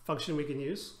function we can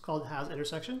use called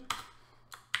hasIntersection.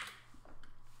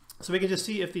 So we can just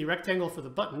see if the rectangle for the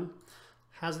button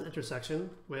has an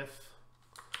intersection with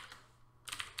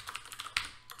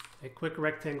a quick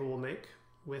rectangle we'll make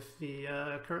with the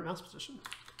current mouse position.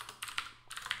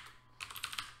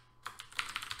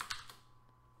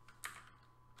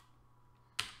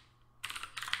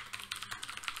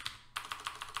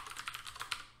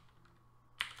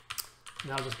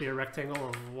 And that'll just be a rectangle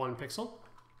of 1 pixel.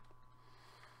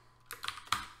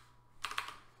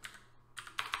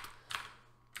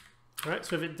 All right,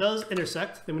 so if it does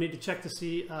intersect, then we need to check to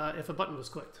see if a button was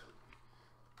clicked.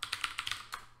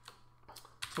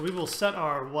 So we will set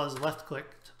our was left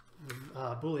clicked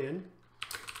Boolean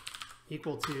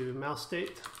equal to mouse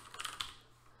state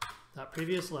dot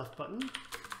previous left button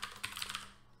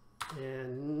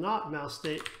and not mouse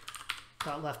state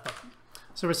dot left button.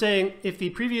 So we're saying if the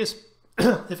previous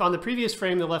if on the previous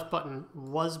frame the left button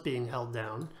was being held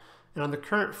down and on the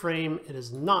current frame it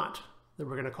is not, then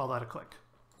we're going to call that a click.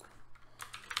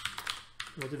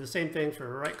 We'll do the same thing for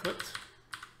right clicked.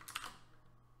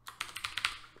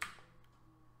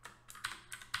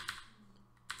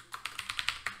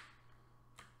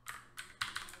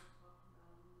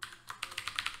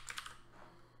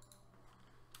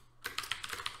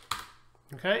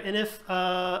 Okay, and if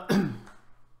yeah,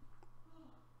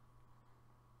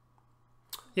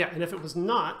 and if it was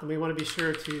not, then we want to be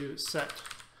sure to set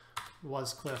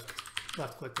was clicked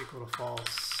left clicked equal to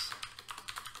false.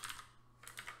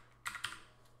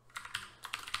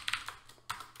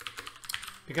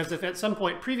 Because if at some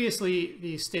point previously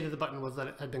the state of the button was that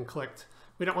it had been clicked,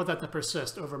 we don't want that to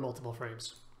persist over multiple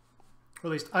frames. Or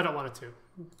at least I don't want it to.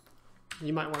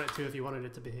 You might want it to if you wanted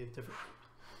it to behave differently.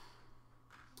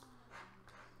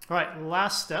 All right,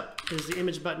 last step is the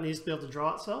image button needs to be able to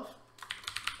draw itself.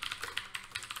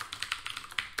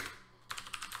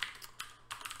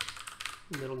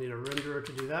 And it'll need a renderer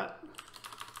to do that.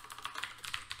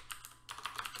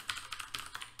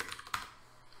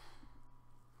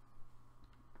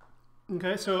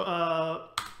 Okay, so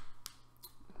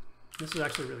this is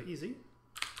actually really easy.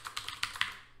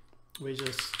 We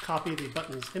just copy the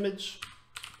button's image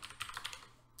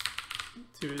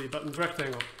to the button's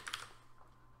rectangle.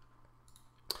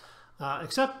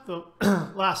 Except the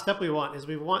last step we want is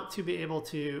we want to be able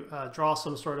to draw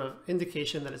some sort of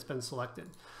indication that it's been selected.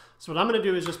 So what I'm going to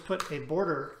do is just put a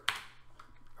border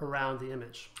around the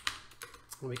image.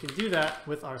 And we can do that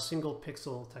with our single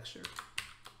pixel texture.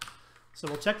 So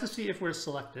we'll check to see if we're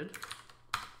selected.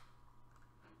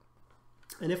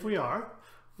 And if we are,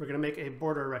 we're going to make a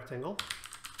border rectangle.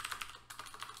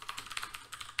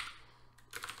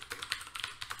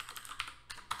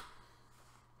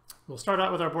 We'll start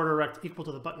out with our border rect equal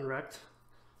to the button rect,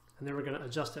 and then we're going to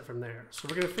adjust it from there. So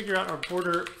we're going to figure out our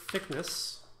border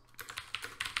thickness.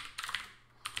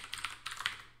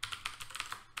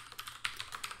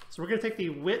 So we're going to take the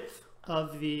width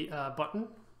of the button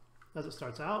as it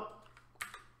starts out,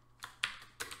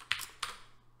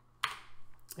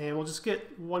 and we'll just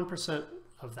get 1%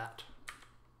 of that.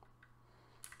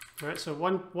 All right, so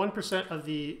 1% of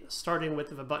the starting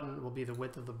width of a button will be the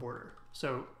width of the border.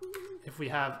 So if we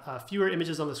have fewer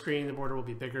images on the screen, the border will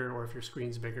be bigger, or if your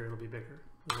screen's bigger, it'll be bigger.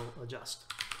 It'll adjust.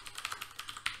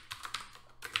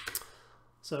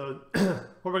 So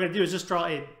what we're going to do is just draw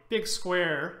a big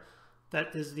square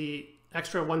that is the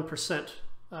extra 1%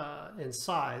 in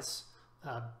size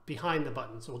behind the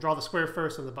button. So we'll draw the square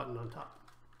first and the button on top.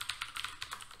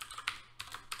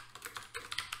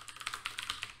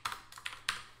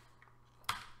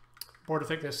 Border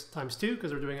thickness times 2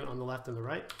 because we're doing it on the left and the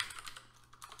right.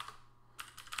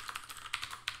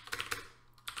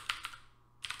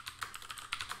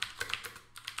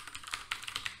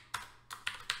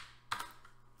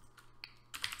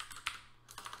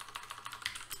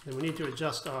 Then we need to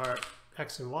adjust our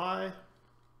X and Y.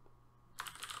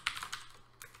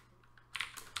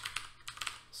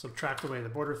 Subtract away the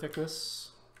border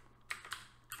thickness,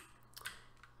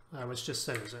 which just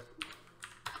centers it.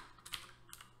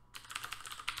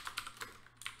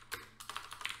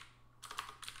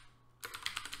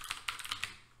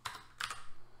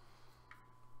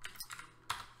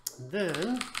 And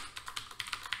then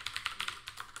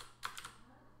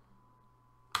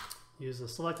use the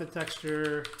selected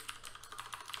texture,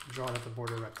 draw it at the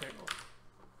border rectangle.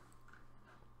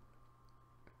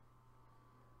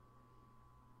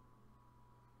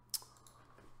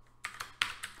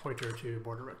 pointer to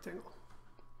border rectangle.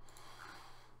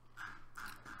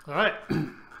 All right,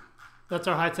 that's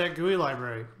our high-tech GUI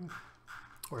library,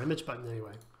 or image button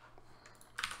anyway.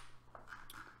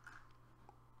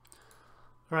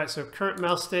 All right, so current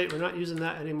mouse state, we're not using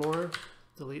that anymore.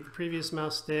 Delete the previous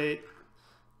mouse state,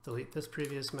 delete this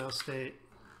previous mouse state.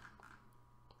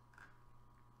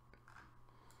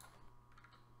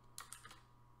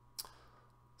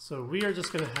 So we are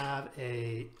just going to have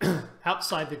a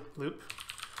outside the loop.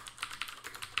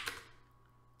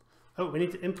 Oh, we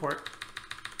need to import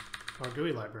our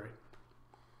GUI library.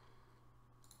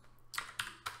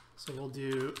 So we'll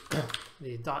do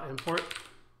the dot import.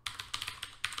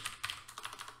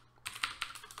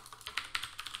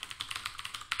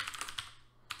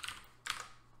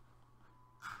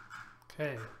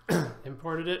 Okay,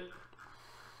 imported it.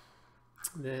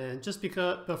 Then just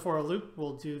because before a loop,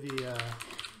 we'll do the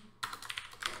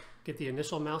get the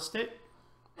initial mouse state.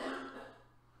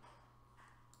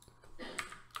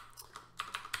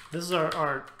 This is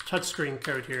our touchscreen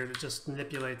code here that just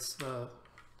manipulates the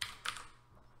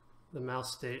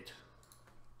mouse state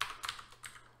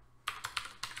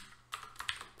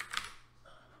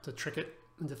to trick it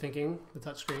into thinking the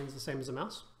touchscreen is the same as the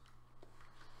mouse.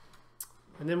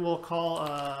 And then we'll call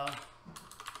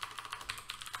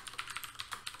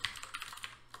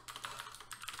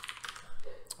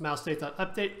mouse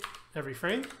state.update every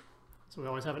frame. So we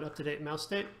always have an up-to-date mouse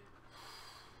state.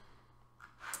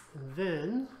 And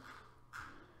then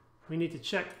we need to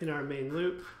check in our main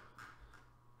loop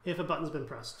if a button's been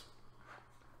pressed.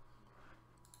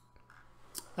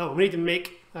 Oh, we need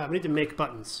to make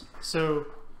buttons. So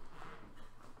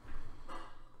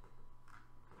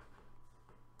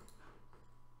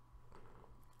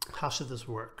how should this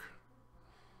work?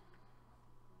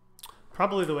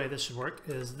 Probably the way this should work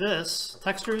is this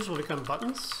textures will become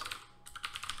buttons,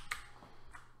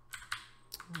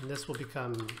 and this will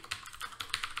become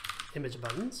image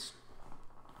buttons.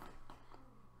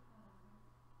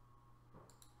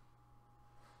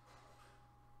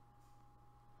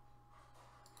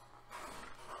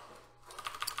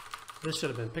 This should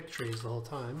have been pick trees the whole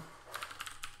time.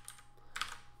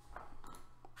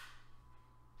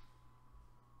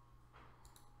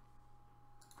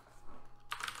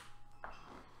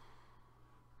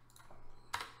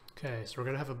 Okay, so we're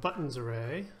going to have a buttons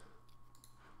array.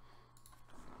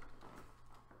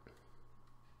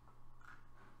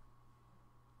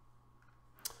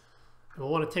 And we'll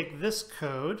want to take this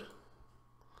code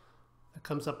that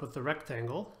comes up with the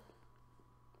rectangle,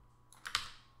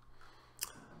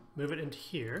 move it into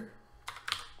here,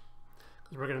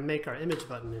 because we're going to make our image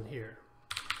button in here.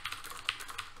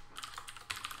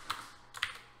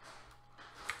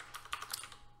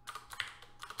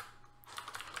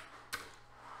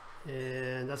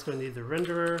 And that's going to need the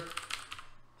renderer.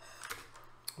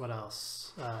 What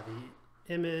else?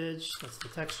 The image, that's the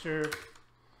texture,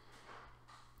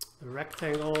 the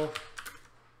rectangle,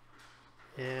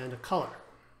 and a color.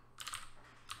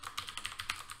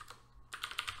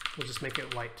 We'll just make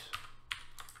it white.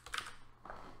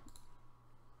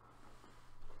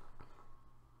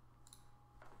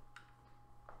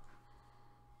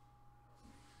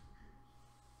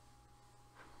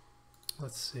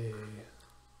 Let's see.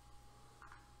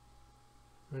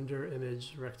 Render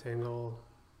image rectangle.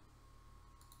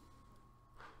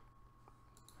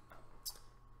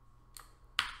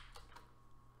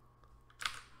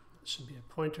 That should be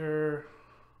a pointer.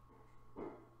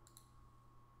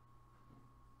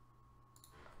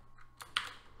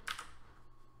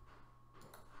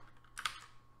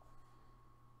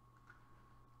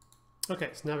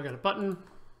 Okay, so now we've got a button.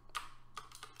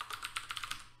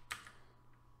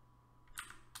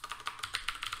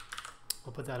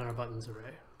 We'll put that in our buttons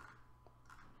array.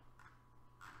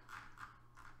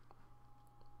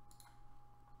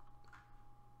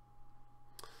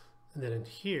 And then in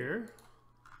here,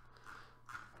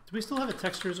 do we still have a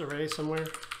textures array somewhere?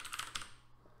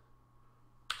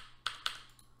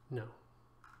 No.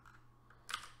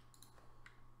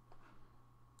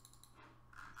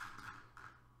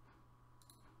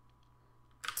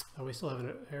 Oh, we still have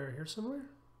an error here somewhere?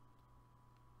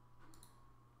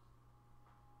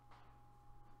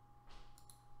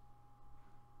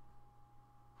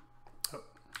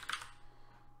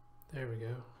 There we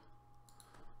go.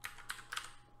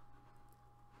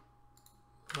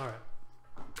 All right.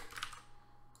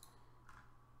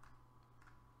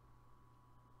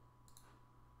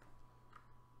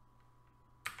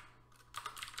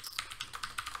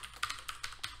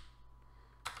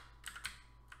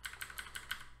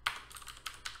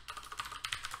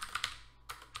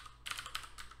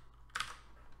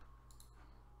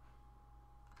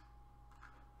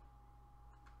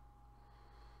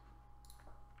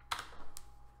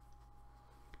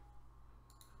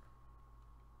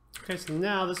 Okay, so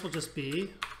now this will just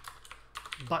be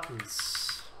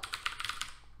buttons.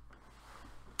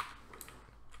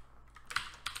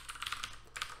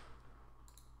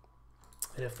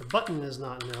 And if the button is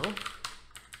not nil,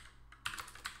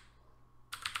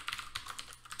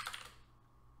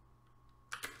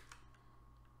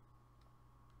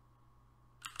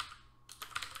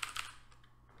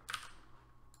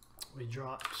 we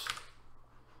dropped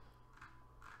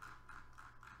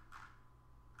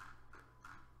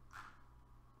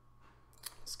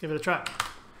let's give it a try.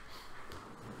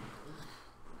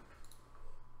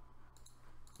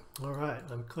 All right,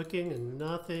 I'm clicking and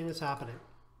nothing is happening.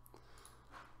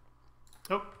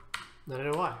 Oh, I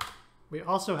don't know why. We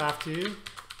also have to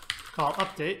call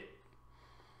update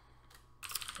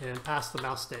and pass the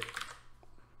mouse state.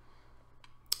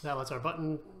 That lets our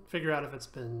button figure out if it's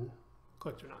been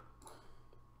clicked or not.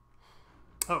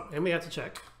 Oh, and we have to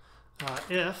check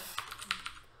if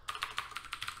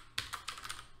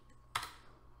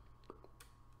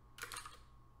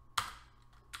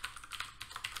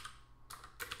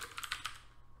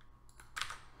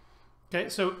okay,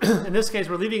 so in this case,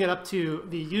 we're leaving it up to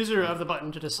the user of the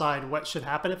button to decide what should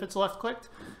happen if it's left clicked.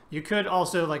 You could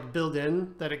also like build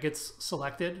in that it gets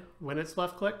selected when it's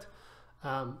left clicked.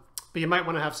 But you might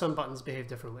want to have some buttons behave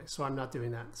differently, so I'm not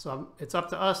doing that. So it's up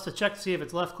to us to check to see if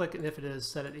it's left click, and if it is,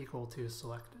 set it equal to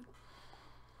selected.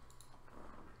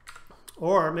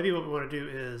 Or maybe what we want to do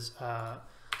is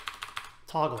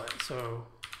toggle it. So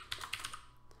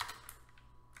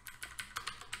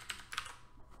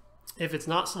if it's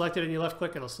not selected and you left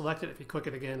click, it'll select it. If you click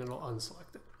it again, it'll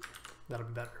unselect it. That'll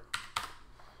be better.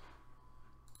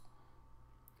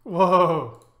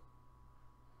 Whoa.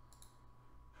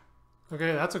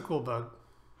 Okay, that's a cool bug.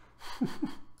 I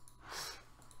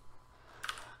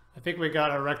think we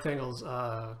got our rectangles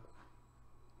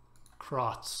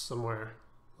crossed somewhere.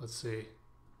 Let's see.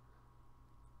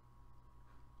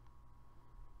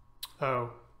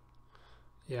 Oh,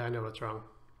 yeah, I know what's wrong.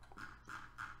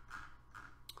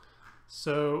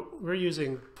 So we're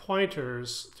using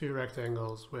pointers to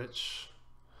rectangles, which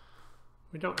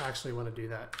we don't actually want to do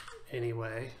that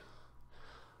anyway.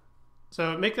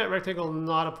 So make that rectangle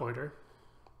not a pointer.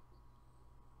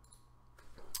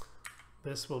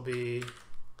 This will be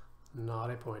not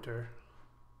a pointer.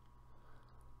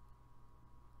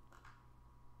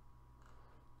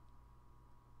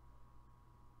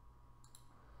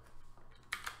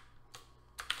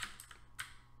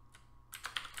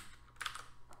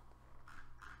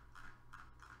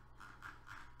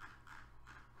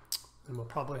 And we'll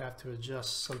probably have to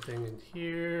adjust something in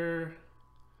here.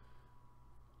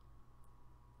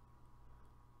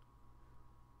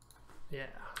 Yeah.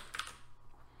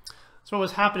 So what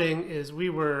was happening is we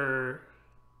were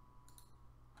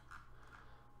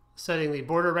setting the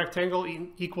border rectangle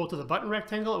equal to the button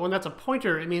rectangle. And when that's a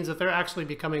pointer, it means that they're actually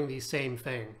becoming the same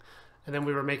thing. And then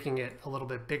we were making it a little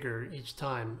bit bigger each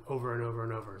time, over and over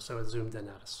and over. So it zoomed in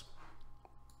at us.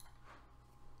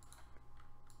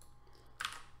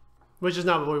 Which is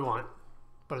not what we want,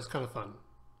 but it's kind of fun.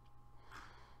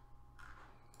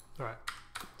 All right,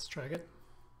 let's try again.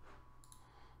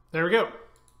 There we go.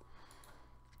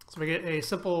 So we get a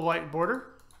simple white border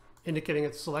indicating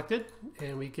it's selected,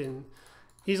 and we can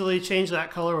easily change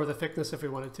that color or the thickness if we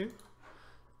wanted to.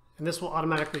 And this will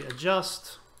automatically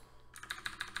adjust.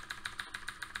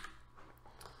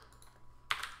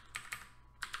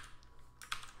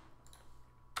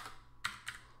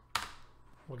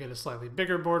 We'll get a slightly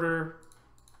bigger border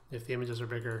if the images are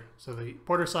bigger. So the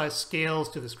border size scales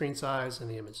to the screen size and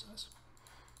the image size.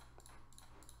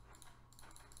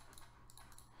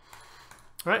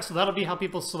 All right, so that'll be how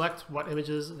people select what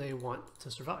images they want to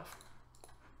survive.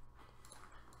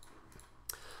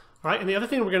 All right, and the other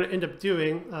thing we're going to end up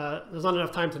doing, there's not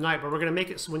enough time tonight, but we're going to make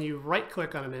it so when you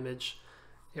right-click on an image,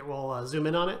 it will zoom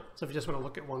in on it. So if you just want to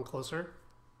look at one closer,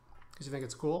 because you think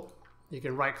it's cool, you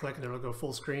can right-click and it'll go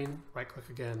full screen, right-click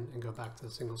again, and go back to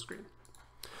the single screen.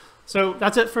 So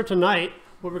that's it for tonight.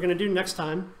 What we're going to do next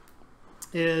time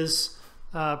is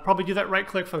probably do that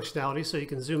right-click functionality so you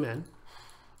can zoom in.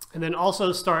 And then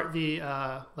also start the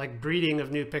like breeding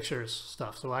of new pictures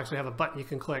stuff. So we'll actually have a button you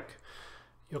can click.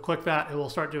 You'll click that and we'll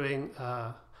start doing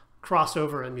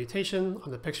crossover and mutation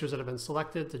on the pictures that have been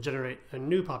selected to generate a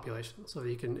new population so that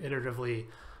you can iteratively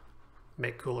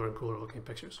make cooler and cooler looking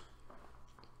pictures.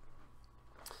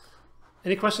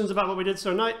 Any questions about what we did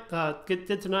tonight?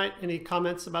 Any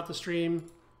comments about the stream?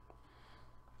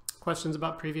 Questions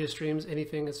about previous streams?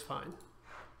 Anything is fine.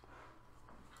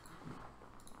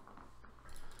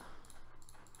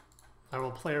 I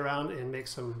will play around and make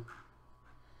some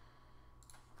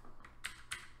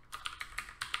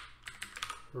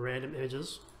random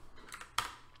images.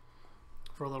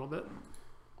 for a little bit.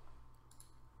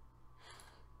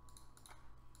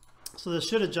 So this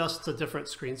should adjust to different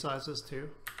screen sizes too.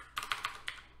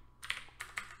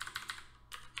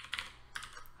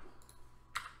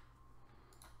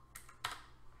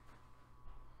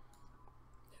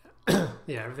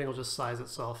 Yeah, everything will just size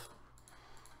itself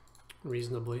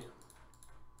reasonably.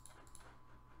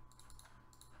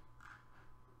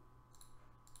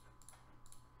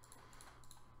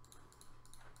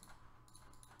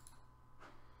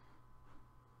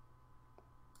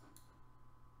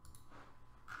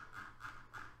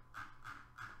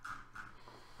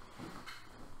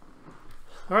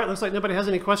 All right, looks like nobody has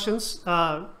any questions.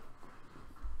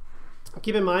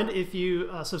 Keep in mind, if you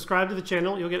subscribe to the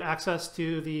channel, you'll get access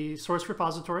to the source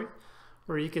repository,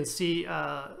 where you can see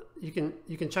you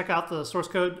can check out the source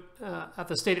code at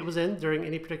the state it was in during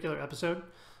any particular episode.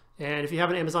 And if you have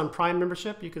an Amazon Prime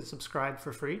membership, you can subscribe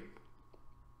for free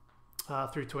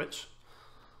through Twitch.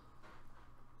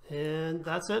 And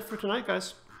that's it for tonight,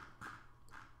 guys.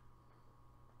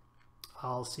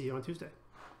 I'll see you on Tuesday.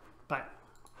 Bye.